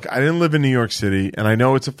like, look, I didn't live in New York City, and I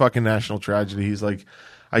know it's a fucking national tragedy. He's like,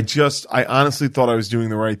 I honestly thought I was doing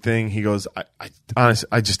the right thing. He goes, I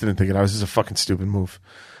just didn't think it. I was just a fucking stupid move.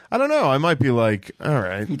 I don't know. I might be like, all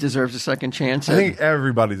right. He deserves a second chance. I think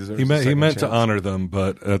everybody deserves a second chance. He meant to honor them,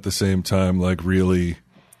 but at the same time, like it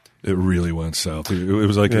really went south. It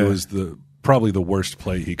was like it was probably the worst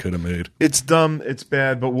play he could have made. It's dumb. It's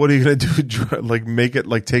bad. But what are you going to do? Like make it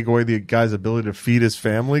like take away the guy's ability to feed his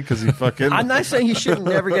family because he fucking. I'm not saying he should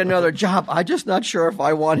never get another job. I'm just not sure if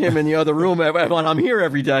I want him in the other room when I'm here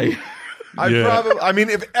every day. I mean,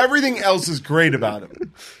 if everything else is great about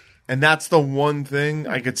him, and that's the one thing,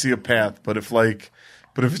 I could see a path. But if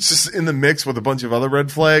it's just in the mix with a bunch of other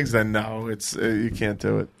red flags, then no, you can't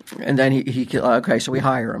do it. And then he okay, so we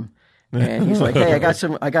hire him. And he's like, "Hey, I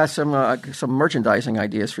got some merchandising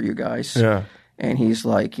ideas for you guys." Yeah. And he's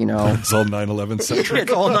like, it's all 9/11 centric.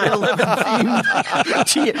 It's all 9/11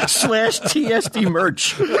 themed /TSD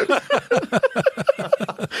merch.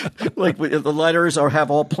 Like the letters have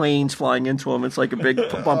all planes flying into them. It's like a big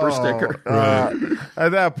bumper sticker.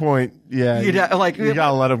 At that point, yeah, you gotta let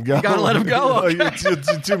him go. You gotta let him go. You're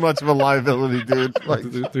too much of a liability, dude. Like,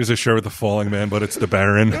 there's a show with the falling man, but it's the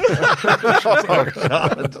Baron. Oh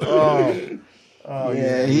God. Oh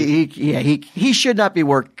yeah. He should not be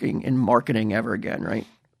working in marketing ever again, right?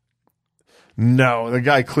 No, the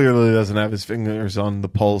guy clearly doesn't have his fingers on the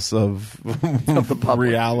pulse of the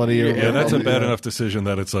reality. Yeah, that's a bad enough decision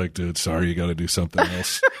that it's like, dude, sorry, you got to do something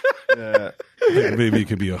else. Yeah. Maybe you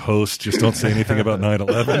could be a host. Just don't say anything about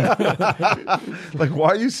 9/11. Like, why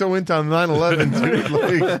are you so into 9/11, dude?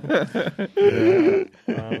 Like,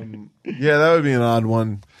 yeah, that would be an odd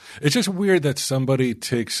one. It's just weird that somebody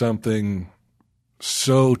takes something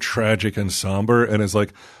so tragic and somber and is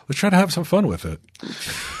like, let's try to have some fun with it.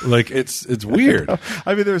 Like, it's weird.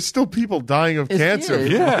 I mean, there's still people dying of cancer.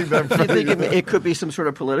 Yeah. Do you think it could be some sort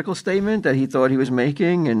of political statement that he thought he was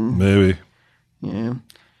making? And maybe. Yeah.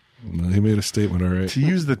 He made a statement, all right. To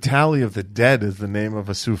use the tally of the dead as the name of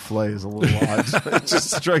a souffle is a little odd. It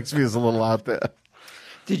just strikes me as a little out there.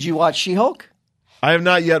 Did you watch She-Hulk? I have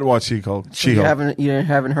not yet watched She-Hulk. So you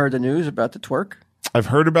haven't heard the news about the twerk? I've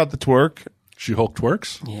heard about the twerk. She-Hulk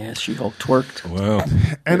twerks? Yeah, She-Hulk twerked. Wow.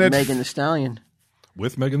 And Megan Thee Stallion.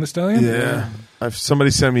 With Megan Thee Stallion? Yeah.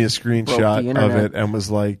 Somebody sent me a screenshot of it and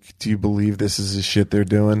was like, do you believe this is the shit they're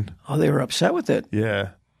doing? Oh, they were upset with it. Yeah.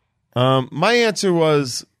 My answer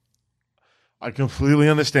was, I completely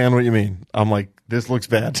understand what you mean. I'm like, this looks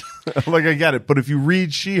bad. Like, I get it. But if you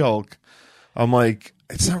read She-Hulk, I'm like,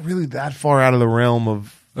 it's not really that far out of the realm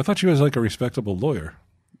of... I thought she was like a respectable lawyer.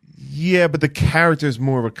 Yeah, but the character is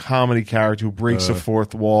more of a comedy character who breaks the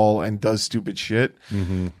fourth wall and does stupid shit.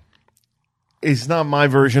 Mm-hmm. It's not my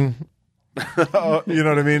version. You know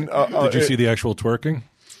what I mean? Did you see the actual twerking?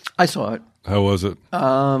 I saw it. How was it?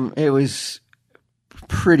 It was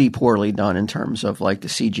pretty poorly done in terms of like the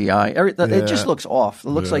CGI. It just looks off. It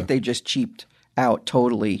looks like they just cheaped out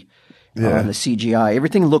totally on the CGI.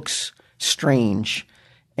 Everything looks strange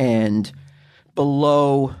and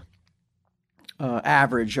below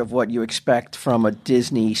average of what you expect from a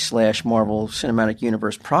Disney/Marvel Cinematic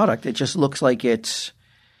Universe product. It just looks like it's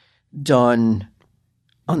done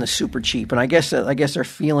on the super cheap. And I guess their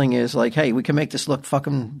feeling is like, hey, we can make this look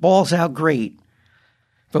fucking balls out great,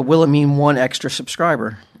 but will it mean one extra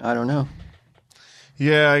subscriber? I don't know.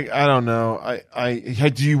 Yeah, I don't know.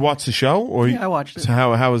 Do you watch the show? Or yeah, I watched it. So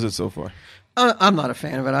how is it so far? I'm not a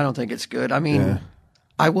fan of it. I don't think it's good. I mean,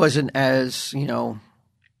 I wasn't as,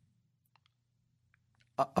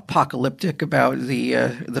 apocalyptic about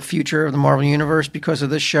the future of the Marvel Universe because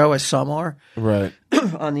of this show as some are right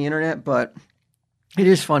on the internet. But it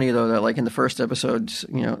is funny though that like in the first episodes,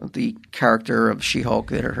 the character of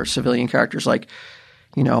She-Hulk, her civilian character, is like,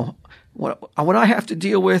 what I have to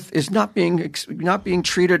deal with is not being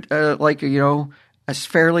treated like as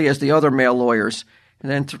fairly as the other male lawyers.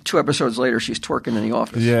 And then 2 episodes later, she's twerking in the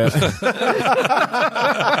office. Yeah.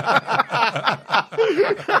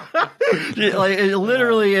 Like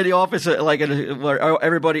literally in the office, like where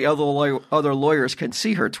everybody, other lawyers can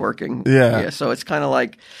see her twerking. Yeah. So it's kind of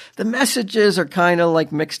like the messages are kind of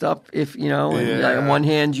like mixed up. If and on one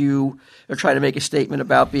hand, you are trying to make a statement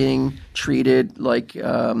about being treated like,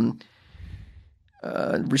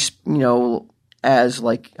 as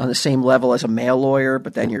like on the same level as a male lawyer,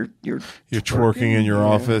 but then you're twerking in your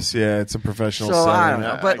office. Yeah, it's a professional setting. I don't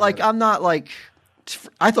know, but I'm not like.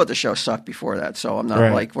 I thought the show sucked before that, so I'm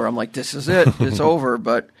not like where I'm like, this is it, it's over.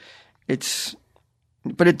 But it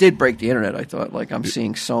did break the internet. I thought like I'm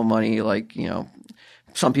seeing so many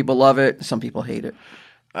some people love it, some people hate it.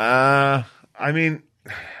 I mean,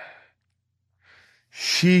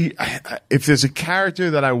 if there's a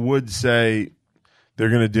character that I would say they're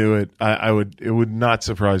going to do it, it would not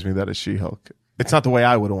surprise me that it's She-Hulk. It's not the way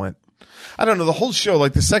I would have went. I don't know, the whole show,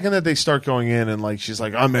 like the second that they start going in and like she's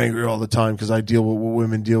like, I'm angry all the time because I deal with what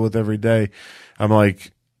women deal with every day. I'm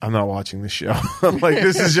like, I'm not watching this show. I'm like,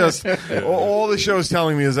 this is just all the show is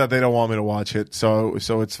telling me is that they don't want me to watch it. So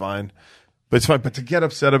it's fine. But it's fine. But to get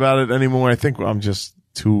upset about it anymore, I think I'm just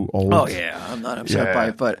too old. Oh yeah, I'm not upset by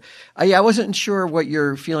it, but I wasn't sure what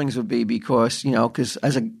your feelings would be because because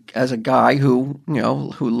as a guy who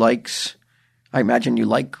likes, I imagine you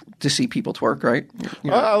like to see people twerk, right?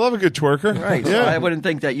 I love a good twerker, right? Yeah. So I wouldn't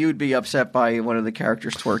think that you'd be upset by one of the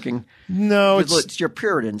characters twerking. No, it's your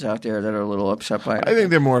Puritans out there that are a little upset by it. I think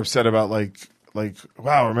they're more upset about like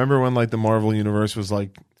wow, remember when like the Marvel universe was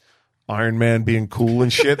like Iron Man being cool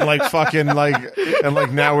and shit, and like fucking like, and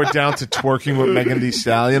like now we're down to twerking with Megan Thee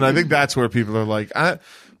Stallion. I think that's where people are like,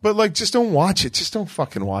 but like just don't watch it. Just don't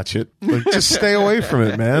fucking watch it. Like just stay away from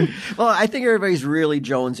it, man. Well, I think everybody's really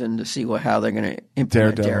jonesing to see how they're going to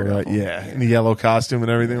implement Daredevil. Right? Yeah, in the yellow costume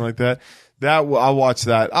and everything like that. I'll watch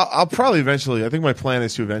that. I'll probably eventually. I think my plan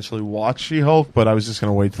is to eventually watch She-Hulk, but I was just going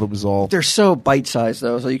to wait till it was all. They're so bite-sized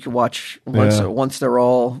though, so you can watch once they're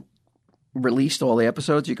all released, all the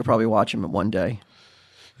episodes. You could probably watch them in one day.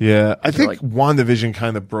 Yeah, I think WandaVision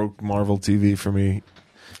kind of broke Marvel TV for me.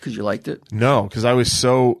 Because you liked it? No, because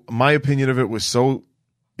my opinion of it was so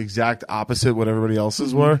exact opposite what everybody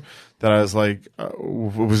else's were that I was like, it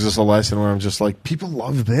was just a lesson where I'm just like, people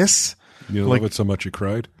love this? You love it so much you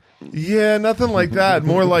cried? Yeah, nothing like that.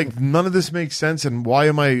 More like none of this makes sense, and why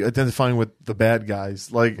am I identifying with the bad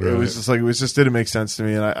guys? Like it was just didn't make sense to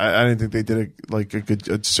me, and I didn't think they did a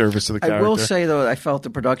good service to the character. I will say though, I felt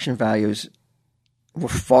the production values were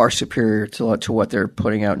far superior to what they're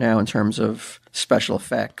putting out now in terms of special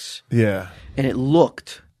effects. Yeah, and it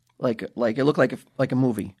looked like a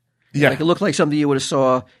movie. Yeah, like it looked like something you would have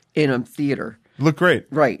saw in a theater. Looked great,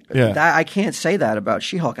 right? Yeah, I can't say that about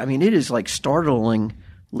She-Hulk. I mean, it is like startlingly.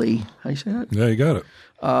 How do you say that? Yeah, you got it.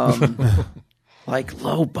 like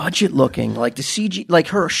low budget looking. Like the CG, like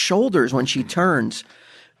her shoulders when she turns,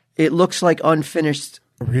 it looks like unfinished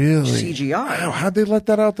CGI. Wow, how'd they let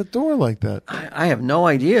that out the door like that? I have no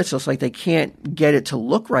idea. It's just like they can't get it to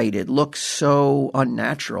look right. It looks so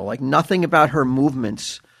unnatural. Like nothing about her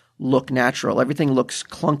movements look natural. Everything looks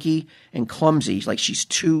clunky and clumsy. Like she's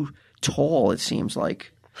too tall, it seems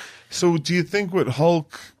like. So do you think with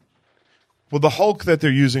Hulk, the Hulk that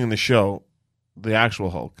they're using in the show, the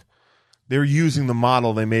actual Hulk, they're using the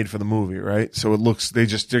model they made for the movie, right? So it looks, they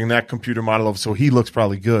just doing that computer model, so he looks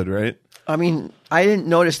probably good, right? I mean, I didn't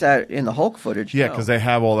notice that in the Hulk footage. Yeah, because they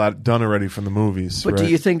have all that done already from the movies. But right? do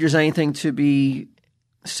you think there's anything to be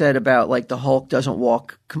said about like the Hulk doesn't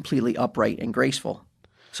walk completely upright and graceful?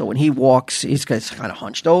 So when he walks, he's kind of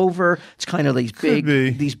hunched over. It's kind of these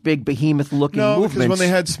big behemoth-looking movements. Because when they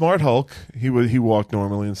had Smart Hulk, he walked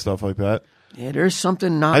normally and stuff like that. Yeah, there's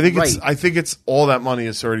something not right. I think it's all that money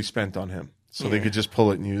is already spent on him. So they could just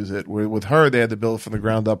pull it and use it. With her, they had to build it from the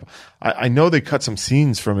ground up. I know they cut some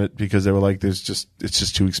scenes from it because they were like, it's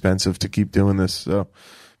just too expensive to keep doing this. So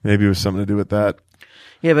maybe it was something to do with that.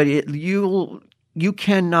 Yeah, but you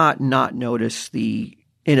cannot not notice the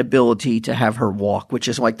inability to have her walk, which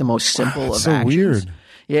is like the most simple of so actions. Weird.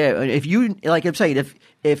 Yeah, if you, like I'm saying,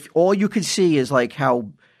 if all you could see is like how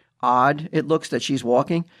odd it looks that she's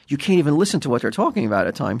walking, you can't even listen to what they're talking about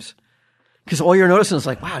at times. Because all you're noticing is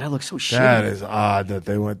like, wow, that looks so shitty. That is odd that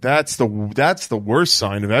they went. That's the worst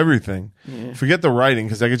sign of everything. Yeah. Forget the writing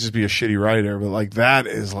because I could just be a shitty writer, but like that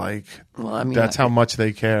is like, well, I mean, that's how much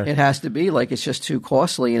they care. It has to be like it's just too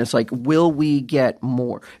costly, and it's like, will we get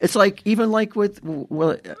more? It's like even like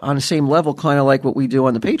on the same level, kind of like what we do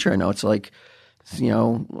on the Patreon. Now it's like,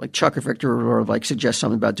 like Chuck or Victor or like suggest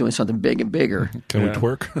something about doing something big and bigger. Can we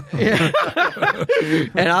twerk? Yeah.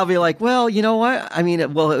 And I'll be like, well, you know what? I mean,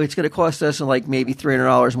 it's going to cost us like maybe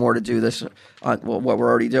 $300 more to do this on what we're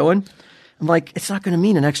already doing. I'm like, it's not going to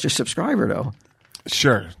mean an extra subscriber though.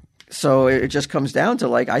 Sure. So it just comes down to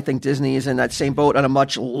like, I think Disney is in that same boat on a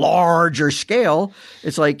much larger scale.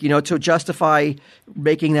 It's like, to justify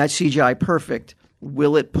making that CGI perfect,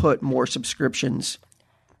 will it put more subscriptions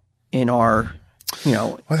in our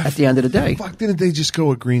at the end of the day. Fuck, didn't they just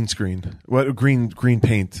go a green screen? What green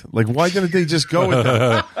paint? Like, why didn't they just go with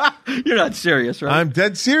that? You're not serious, right? I'm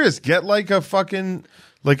dead serious. Get like a fucking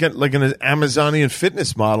like an Amazonian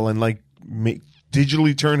fitness model and like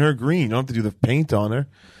digitally turn her green. You don't have to do the paint on her,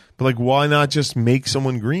 but like, why not just make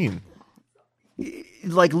someone green?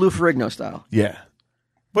 Like Lou Ferrigno style. Yeah,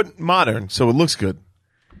 but modern, so it looks good.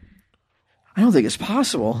 I don't think it's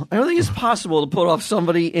possible. I don't think it's possible to put off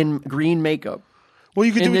somebody in green makeup. Well,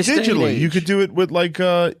 you could do it digitally. You could do it with like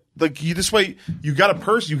you this way. You got a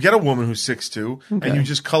person. You get a woman who's 6'2", and you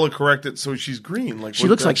just color correct it so she's green. Like she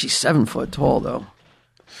looks like she's 7 foot tall though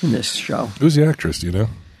in this show. Who's the actress? Do you know?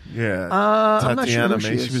 Yeah, I'm not sure who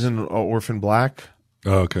she is. She was in Orphan Black.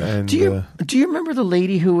 Oh, okay. And, do you remember the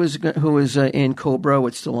lady who was in Cobra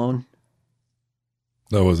with Stallone?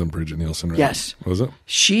 That wasn't Bridget Nielsen, right? Yes. Was it?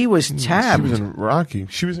 She was tabbed. She was in Rocky.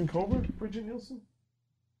 She was in Cobra, Bridget Nielsen?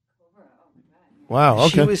 Wow,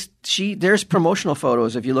 okay. There's promotional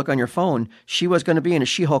photos. If you look on your phone, she was going to be in a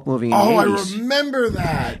She-Hulk movie in the 80s. I remember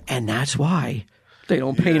that. And that's why they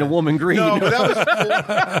don't paint a woman green. No, but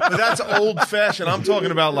that's old-fashioned. I'm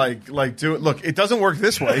talking about like do it. Look, it doesn't work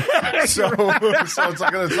this way. So it's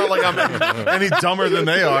not like I'm any dumber than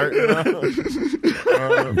they are.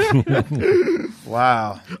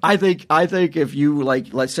 Wow. I think if you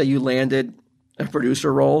let's say you landed a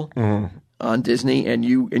producer role on Disney and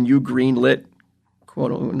you greenlit. Well,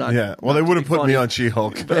 they would have put me on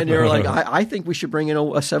She-Hulk. And you're like, I think we should bring in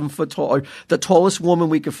a 7 foot tall, or the tallest woman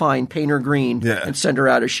we could find, paint her green, and send her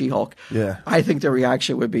out as She-Hulk. Yeah, I think the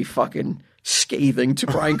reaction would be fucking scathing to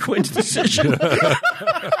Brian Quinn's decision.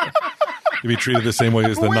 You'd be treated the same way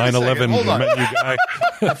as the 9/11 menu guy.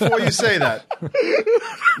 Before you say that,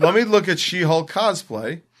 let me look at She-Hulk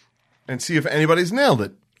cosplay and see if anybody's nailed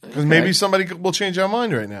it. Because maybe somebody will change our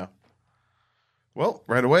mind right now. Well,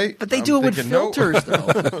 right away. But they do it with filters,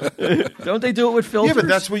 though. Don't they do it with filters? Yeah, but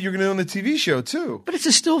that's what you're going to do on the TV show, too. But it's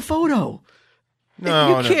a still photo.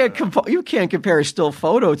 No, you can't compare a still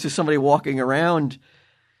photo to somebody walking around.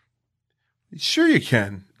 Sure you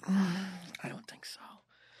can. I don't think so.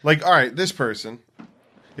 Like, all right, this person,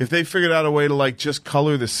 if they figured out a way to, like, just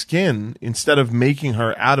color the skin instead of making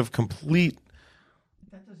her out of complete...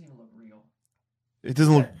 It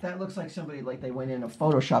doesn't look. That looks like somebody like they went in a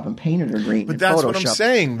Photoshop and painted her green. But that's what I'm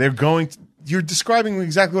saying. They're going. You're describing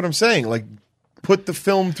exactly what I'm saying. Like, put the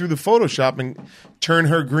film through the Photoshop and turn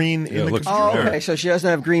her green in the computer. Oh, okay. So she doesn't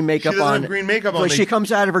have green makeup on. She doesn't have green makeup on. So she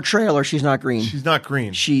comes out of her trailer. She's not green. She's not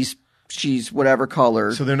green. She's she's whatever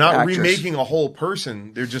color. So they're not actress. remaking a whole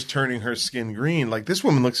person. They're just turning her skin green. Like, this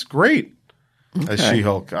woman looks great as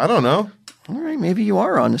She-Hulk. I don't know. All right, maybe you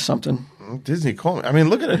are onto something. Disney, call me. I mean,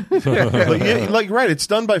 look at it. Right, it's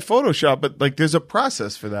done by Photoshop, but like there's a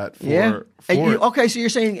process for that. Okay, so you're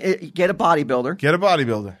saying get a bodybuilder. Get a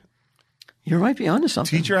bodybuilder. You might be onto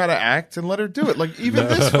something. Teach her how to act and let her do it. Like even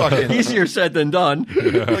this fucking easier said than done.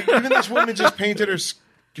 Like even this woman just painted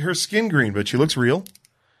her skin green, but she looks real,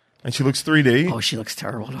 and she looks 3D. Oh, she looks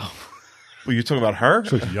terrible though. Well, you're talking about her?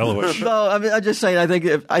 She looks yellowish. No, I mean I'm just saying.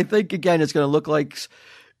 I think again, it's going to look like.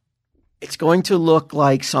 It's going to look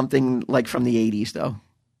like something like from the 80s, though.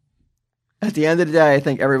 At the end of the day, I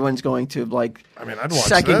think everyone's going to I'd watch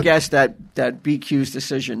second guess that BQ's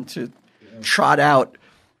decision to trot out.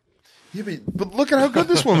 Yeah, but look at how good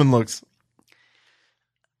this woman looks.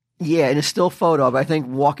 Yeah, in a still photo, but I think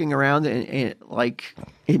walking around and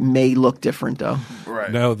it may look different, though.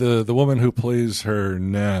 Right. Now, the woman who plays her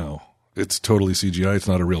now, it's totally CGI. It's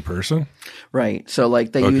not a real person. Right. So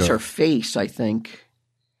they use her face, I think.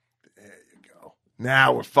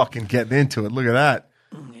 Now we're fucking getting into it. Look at that.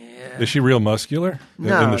 Yeah. Is she real muscular in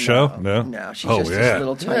the show? No, she's just this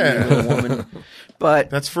little tiny little woman.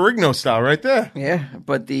 But that's Ferrigno style right there. Yeah,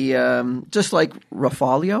 but the just like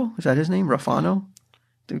Ruffalo, is that his name? Ruffano?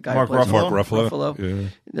 The guy Mark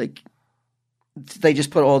Ruffalo. Yeah. They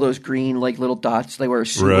just put all those green little dots. They wear a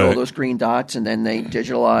suit with all those green dots, and then they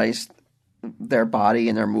digitalize their body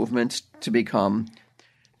and their movements to become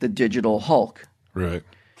the digital Hulk. Right.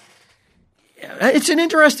 It's an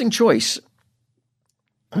interesting choice.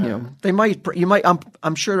 They might. You might.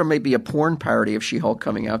 I'm sure there may be a porn parody of She-Hulk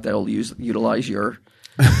coming out that'll utilize your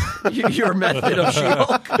method of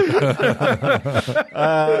She-Hulk.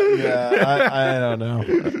 I don't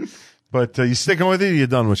know. But you sticking with it? Or you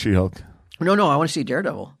done with She-Hulk? No. I want to see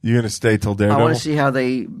Daredevil. You're going to stay till Daredevil? I want to see how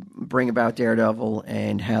they bring about Daredevil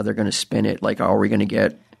and how they're going to spin it. Are we going to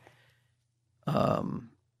get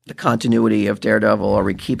the continuity of Daredevil? Are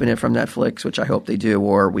we keeping it from Netflix, which I hope they do,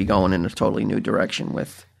 or are we going in a totally new direction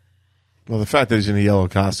with? Well, the fact that he's in a yellow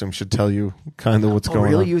costume should tell you kind of what's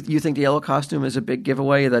going on. Really? You think the yellow costume is a big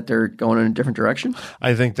giveaway that they're going in a different direction?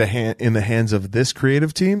 I think in the hands of this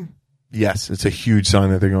creative team, yes, it's a huge sign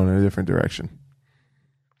that they're going in a different direction.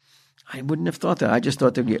 I wouldn't have thought that. I just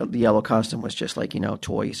thought the yellow costume was just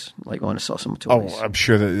toys. I want to sell some toys. Oh, I'm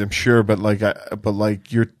sure, but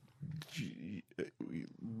your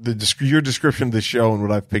description of the show and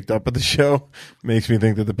what I've picked up of the show makes me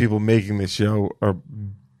think that the people making this show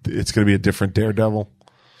it's going to be a different Daredevil.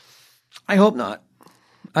 I hope not.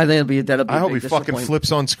 I think that'll be. I hope he fucking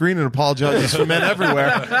flips on screen and apologizes for men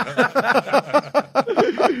everywhere.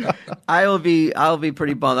 I'll be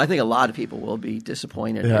pretty bummed. I think a lot of people will be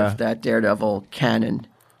disappointed if that Daredevil canon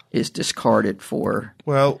is discarded for.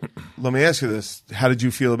 Well, let me ask you this: how did you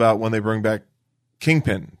feel about when they bring back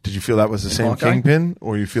Kingpin? Did you feel that was the same Hawkeye? Kingpin,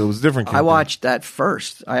 or you feel it was a different Kingpin? I watched that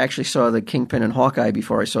first. I actually saw the Kingpin and Hawkeye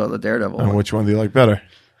before I saw the Daredevil. And which one do you like better?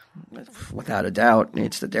 Without a doubt,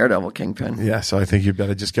 it's the Daredevil Kingpin. Yeah, so I think you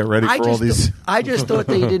better just get ready for all these. I just thought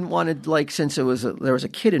they didn't want to, since there was a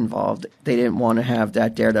kid involved, they didn't want to have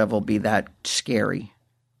that Daredevil be that scary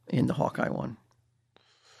in the Hawkeye one.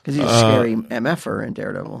 Because he's a scary MFer in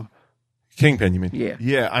Daredevil. Kingpin, you mean? Yeah.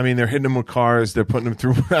 Yeah, I mean, they're hitting him with cars. They're putting him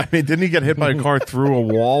through. I mean, didn't he get hit by a car through a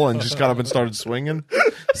wall and just got up and started swinging?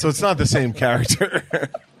 So it's not the same character.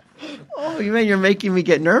 Oh, you're making me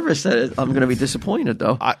get nervous that I'm going to be disappointed,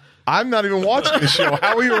 though. I'm not even watching the show.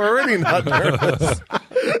 How are you already not nervous?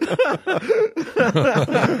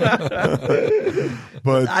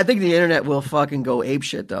 But I think the internet will fucking go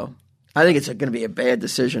apeshit, though. I think it's going to be a bad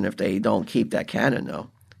decision if they don't keep that canon,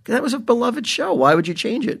 though. That was a beloved show. Why would you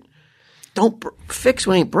change it? Don't fix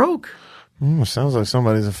what ain't broke. Sounds like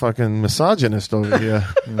somebody's a fucking misogynist over here.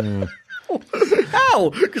 How?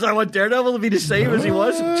 Because I want Daredevil to be the same as he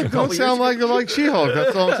was a couple Don't sound like She-Hulk.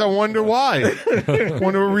 That's all. I wonder why.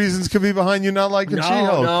 Wonder what reasons could be behind you not liking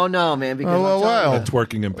She-Hulk. No, man. Because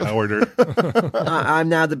networking empowered her. I'm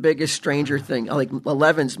now the biggest Stranger Thing.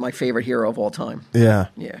 Eleven's my favorite hero of all time. Yeah.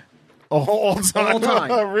 Yeah. All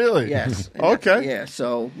time? Really? Yes. Okay.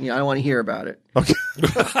 So I don't want to hear about it. Okay.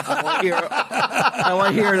 I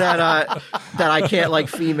want to hear that I can't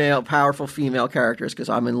like powerful female characters because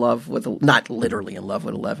I'm in love with, not literally in love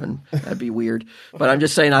with 11. That'd be weird. But I'm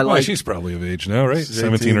just saying she's probably of age now, right?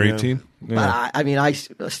 17 or 18. Yeah. But I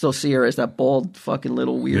still see her as that bald fucking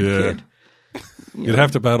little weird kid. You'd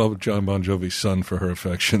have to battle John Bon Jovi's son for her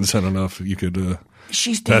affections. I don't know if you could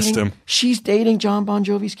test him. She's dating John Bon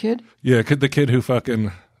Jovi's kid? Yeah, the kid who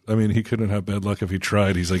fucking I mean, he couldn't have bad luck if he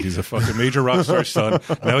tried. He's like, he's a fucking major rock star son.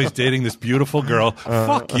 Now he's dating this beautiful girl.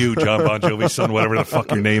 Fuck you, John Bon Jovi's son, whatever the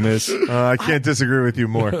fuck your name is. I can't disagree with you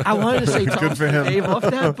more. I wanted to say good for him. Dave off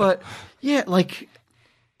that, but yeah, like,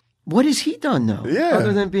 what has he done though? Yeah.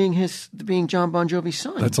 Other than being John Bon Jovi's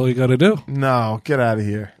son. That's all you got to do. No, get out of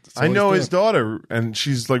here. I know his daughter, and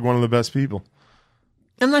she's like one of the best people.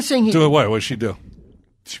 I'm not saying he... Do it what? What does she do?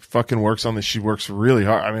 She fucking works on this. She works really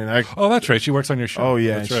hard. I mean, oh, that's right. She works on your show. Oh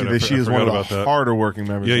yeah, that's right. she is one of the harder working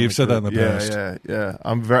members. Yeah, you've said that in the past. Yeah.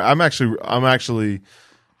 I'm actually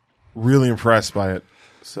really impressed by it.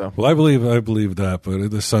 So, well, I believe that,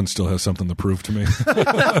 but the son still has something to prove to me.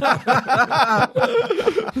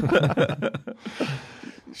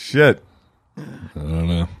 Shit. I don't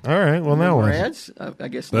know. All right. Well, now more what? ads? I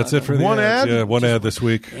guess that's not. it for the one ads. ad. Yeah, one ad this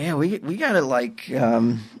week. Yeah, we gotta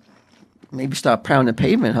maybe stop pounding the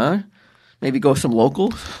pavement, huh? Maybe go some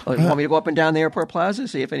locals. Like, want me to go up and down the Airport Plaza,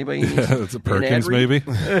 see if anybody needs it's a Perkins, maybe.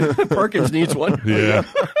 Perkins needs one. Yeah.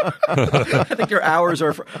 I think your hours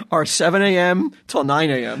are 7 a.m. till 9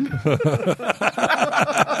 a.m.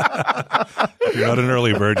 If you're not an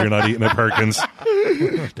early bird, you're not eating at Perkins.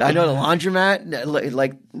 I know the laundromat,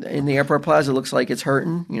 like in the Airport Plaza, looks like it's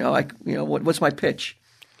hurting. What's my pitch?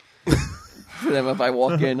 For them, if I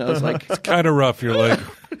walk in, I was like, it's kind of rough. You're like,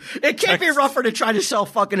 it can't be rougher to try to sell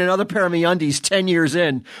fucking another pair of MeUndies 10 years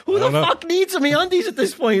in. Who the fuck needs a MeUndies at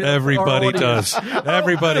this point? Everybody does.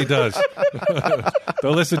 Everybody does.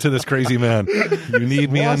 Don't listen to this crazy man. You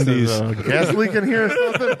need MeUndies. Gas leak in here or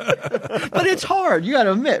something? But it's hard. You got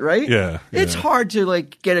to admit, right? Yeah. It's hard to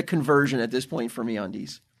like get a conversion at this point for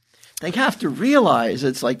MeUndies. They have to realize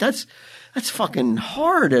it's like that's fucking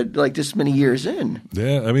hard at like this many years in.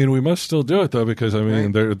 Yeah, I mean, we must still do it though because I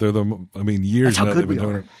mean, they're years now they've been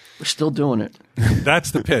doing it. We're still doing it. That's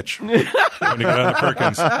the pitch. When you go down to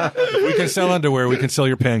Perkins, if we can sell underwear, we can sell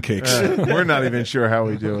your pancakes. We're not even sure how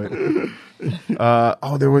we do it.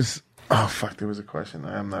 There was a question.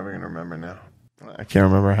 I'm never gonna remember now. I can't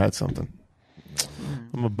remember. I had something.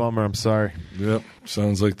 I'm a bummer. I'm sorry. Yep.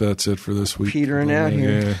 Sounds like that's it for this week. Petering out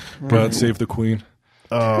here. Yeah. God save the Queen.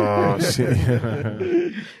 Oh, does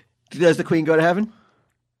the Queen go to heaven?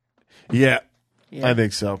 Yeah. I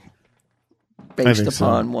think so. Based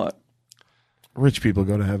upon what? Rich people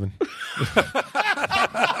go to heaven.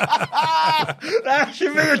 That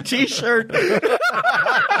should be a T-shirt.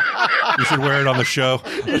 You should wear it on the show.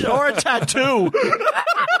 Or a tattoo.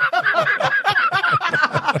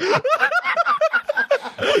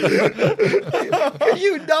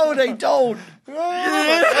 You know they don't.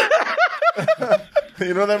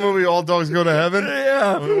 You know that movie, All Dogs Go to Heaven?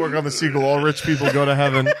 Yeah. We work on the sequel, All Rich People Go to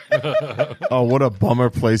Heaven. Oh, what a bummer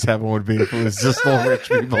place heaven would be if it was just all rich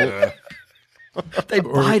people. Yeah. They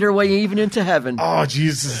buy their way even into heaven. Oh,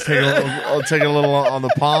 Jesus. I'll take it a little on the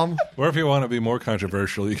palm. Or if you want to be more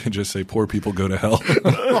controversial, you can just say poor people go to hell. That's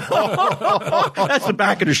the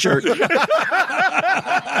back of the shirt. That's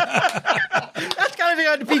got to be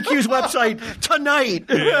on the PQ's website tonight.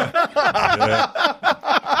 Yeah.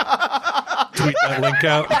 Tweet that link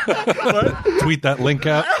out. What? Tweet that link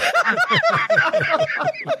out.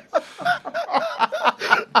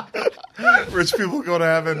 Rich people go to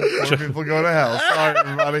heaven. Poor people go to hell. Sorry,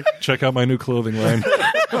 everybody. Check out my new clothing line.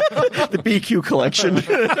 The BQ collection.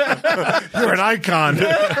 You're an icon.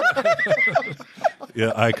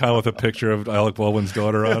 Yeah, icon with a picture of Alec Baldwin's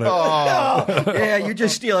daughter on it. Oh. Yeah, you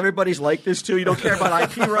just steal everybody's likeness too. You don't care about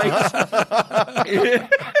IP rights.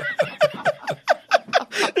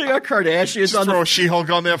 You got Kardashians on throw She-Hulk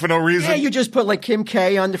on there for no reason. Yeah, you just put like Kim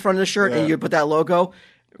K on the front of the shirt and you put that logo.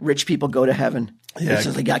 Rich people go to heaven. Yeah,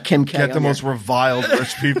 so they got Kim K. Get the most reviled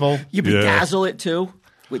rich people. You bedazzle it too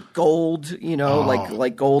with gold.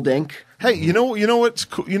 Like gold ink. Hey, you know what's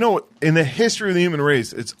cool? You know what? In the history of the human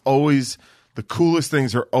race, it's always the coolest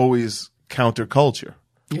things are always counterculture.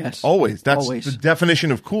 Yes, always. That's the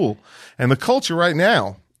definition of cool. And the culture right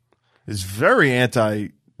now is very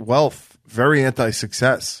anti-wealth, very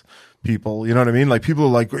anti-success. People, you know what I mean? Like people are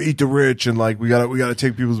like, eat the rich, and like we gotta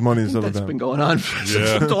take people's money and stuff like that. That's been going on since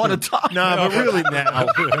the dawn of time. Nah, but really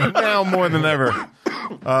now more than ever.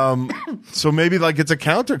 So maybe like it's a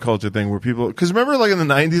counterculture thing where people, because remember like in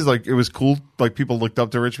the 90s, like it was cool, like people looked up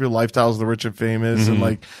to rich people, Lifestyles of the Rich and Famous, and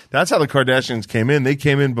like that's how the Kardashians came in. They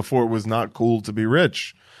came in before it was not cool to be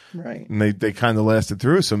rich, right? And they kind of lasted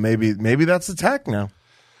through. So maybe that's the tack now.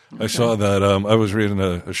 I saw that. I was reading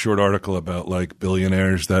a short article about like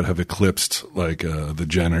billionaires that have eclipsed like the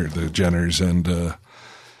Jenners and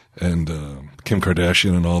Kim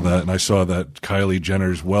Kardashian and all that. And I saw that Kylie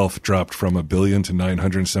Jenner's wealth dropped from $1 billion to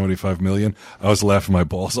 $975 million. I was laughing my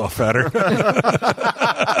balls off at her.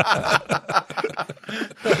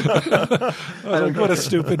 What a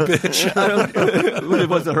stupid bitch.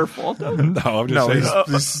 Was it her fault, though? No, I'm just saying.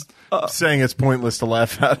 He's saying it's pointless to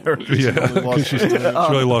laugh at her. Yeah, she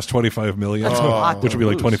really lost $25 million, which would be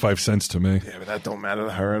like 25 cents to me. Yeah, but that don't matter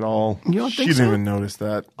to her at all. You don't think she didn't so? even notice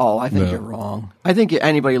that. Oh, I think you're wrong. I think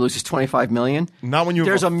anybody loses $25 million. Not when you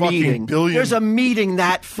There's have a fucking meeting. billion. There's a meeting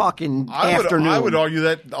that fucking afternoon. I would argue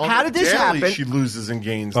that on How the did this daily, happen? she loses and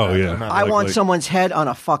gains. Oh, that yeah. amount. I want someone's head on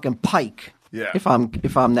a fucking pike. Yeah. If I'm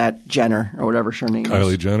that Jenner or whatever her name is.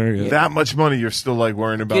 Kylie Jenner, yeah. that much money. You're still like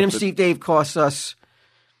worrying about. Get him, Steve Dave costs us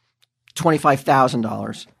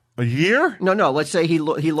 $25,000 a year. No. Let's say he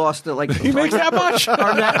lost it. Like He makes that much?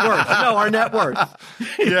 Our net worth. No, our net worth.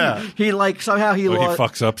 Yeah. He somehow he lost. He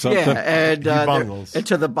fucks up something. Yeah, and bungles. and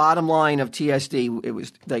to the bottom line of TSD, it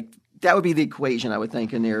was like that would be the equation I would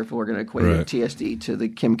think in there if we're going to equate TSD to the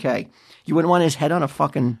Kim K. You wouldn't want his head on a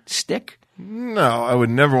fucking stick. No, I would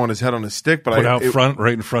never want his head on a stick. But Put out front,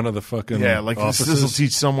 right in front of the fucking like offices. this will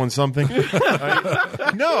teach someone something.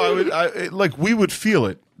 Like we would feel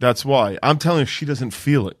it. That's why I'm telling you, she doesn't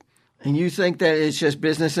feel it. And you think that it's just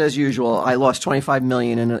business as usual? I lost $25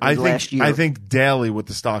 million in last year. I think daily with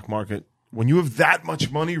the stock market, when you have that much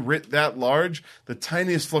money writ that large, the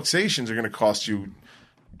tiniest fluctuations are going to cost you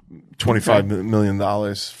 $25 million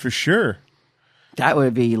for sure. That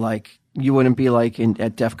would be like you wouldn't be like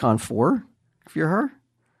at DEFCON 4 if you're her.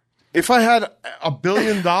 If I had $1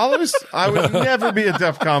 billion, I would never be at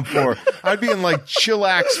DEFCON 4. I'd be in like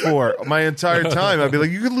Chillax 4 my entire time. I'd be like,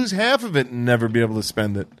 you could lose half of it and never be able to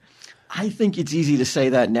spend it. I think it's easy to say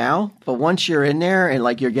that now, but once you're in there and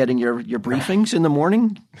like you're getting your briefings in the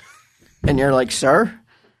morning, and you're like, "Sir,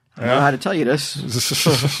 I don't know how to tell you this.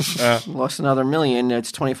 Lost another $1 million.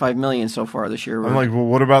 It's $25 million so far this year." I'm like, well,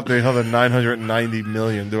 what about the other $990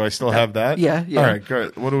 million? Do I still have that? Yeah. All right,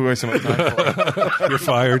 good. What are we wasting my time for? You're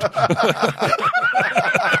fired.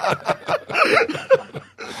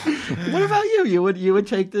 What about you? You would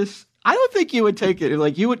take this? I don't think you would take it.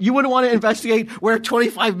 Like you wouldn't want to investigate where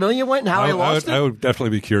 $25 million went and how I lost it. I would definitely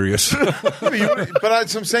be curious. But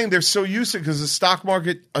I'm saying they're so used to it because the stock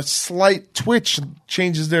market, a slight twitch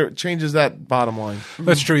changes that bottom line.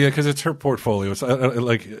 That's true, yeah, because it's her portfolio. It's I don't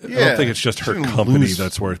think it's just her company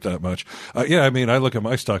that's worth that much. I mean, I look at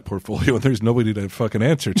my stock portfolio and there's nobody to fucking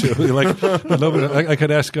answer to. Nobody. I could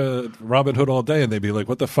ask Robin Hood all day and they'd be like,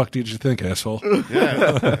 "What the fuck did you think, asshole?"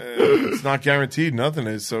 Yeah, it's not guaranteed. Nothing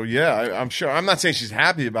is. So yeah, I'm sure. I'm not saying she's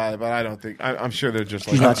happy about it, but I don't think. I'm sure they're just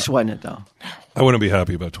like. She's not sweating it though. I wouldn't be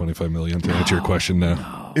happy about $25 million to answer your question now.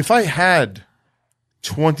 No. If I had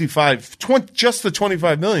just the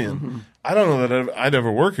 $25 million, I don't know that I'd ever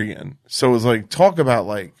work again. So it was like, talk about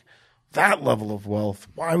like that level of wealth.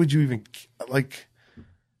 Why would you even like?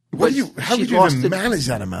 How would you even manage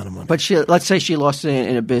that amount of money? But let's say she lost it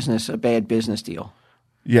in a bad business deal.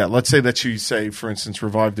 Yeah, let's say that she, for instance,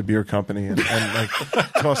 revived a beer company and like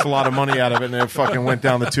tossed a lot of money out of it and it fucking went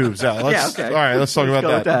down the tubes. Yeah, okay. All right, let's talk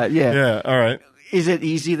about that. Yeah, all right. Is it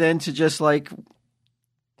easy then to just like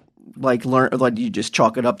learn, like you just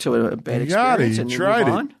chalk it up to a bad experience and you move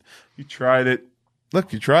on? You tried it.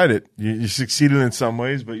 Look, you tried it. You succeeded in some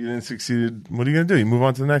ways, but you didn't succeed. What are you going to do? You move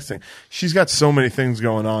on to the next thing. She's got so many things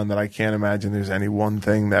going on that I can't imagine there's any one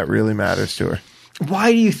thing that really matters to her. How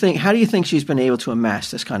do you think she's been able to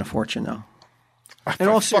amass this kind of fortune, though? In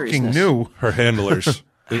all seriousness, fucking knew her handlers.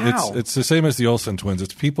 How? It's the same as the Olsen twins.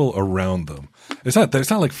 It's people around them. It's not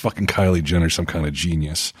like fucking Kylie Jenner, some kind of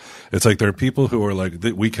genius. It's like there are people who are like,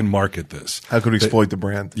 we can market this. How could we exploit the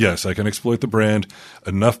brand? Yes, I can exploit the brand.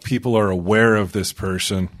 Enough people are aware of this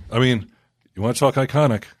person. I mean, you want to talk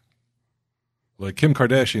iconic? Like Kim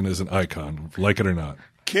Kardashian is an icon, like it or not.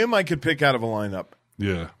 Kim, I could pick out of a lineup.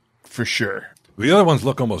 Yeah, for sure. The other ones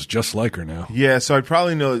look almost just like her now. Yeah, so I'd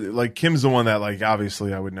probably know, like, Kim's the one that, like,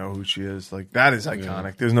 obviously I would know who she is. Like, that is iconic.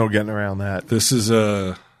 Yeah. There's no getting around that. This is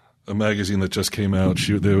a magazine that just came out.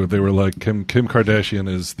 They were like, Kim Kardashian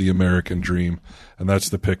is the American dream. And that's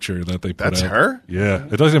the picture that they put out. That's her? Yeah.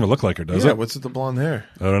 It doesn't even look like her, does it? Yeah, what's with the blonde hair?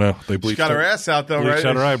 I don't know. They bleached her ass out, though, right? Bleached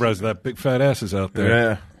out her eyebrows. That big fat ass is out there.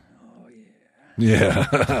 Yeah. Yeah.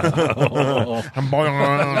 I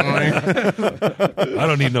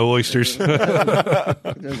don't need no oysters. Are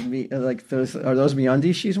those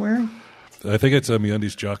MeUndies she's wearing? I think it's a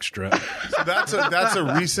MeUndies jock strap. So that's a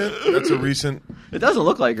recent. It doesn't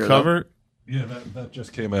look like her cover. Though. Yeah, that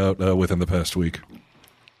just came out within the past week.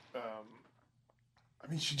 I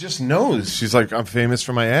mean, she just knows. She's like, I'm famous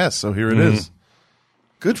for my ass, so here it is.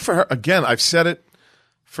 Good for her. Again, I've said it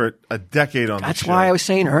for a decade on That's the show. why I was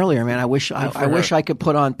saying earlier, man. I wish I could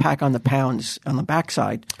pack on the pounds on the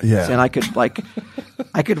backside. Yeah, and I could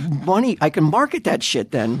I can market that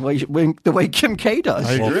shit then the way Kim K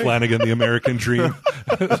does. Walt Flanagan, the American Dream,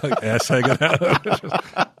 like ass hanging out.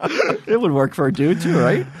 It would work for a dude too,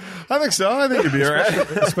 right? I think so. I think you'd be all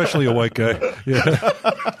right. Especially a white guy. Yeah,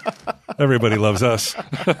 everybody loves us.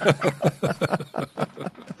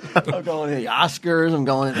 I'm going to the Oscars. I'm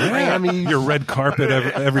going to the Grammys. Your red carpet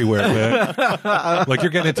everywhere, man. Like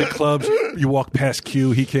you're getting into clubs. You walk past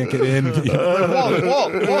Q. He can't get in. Walt.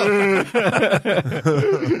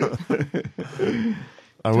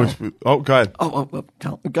 I wish. Go ahead.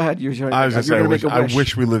 Go ahead. I was going to say. I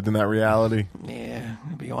wish we lived in that reality. Yeah,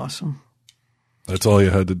 it'd be awesome. That's all you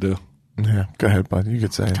had to do. Yeah, go ahead, bud. You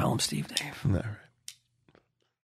could say it. Tell him, Steve Dave. No.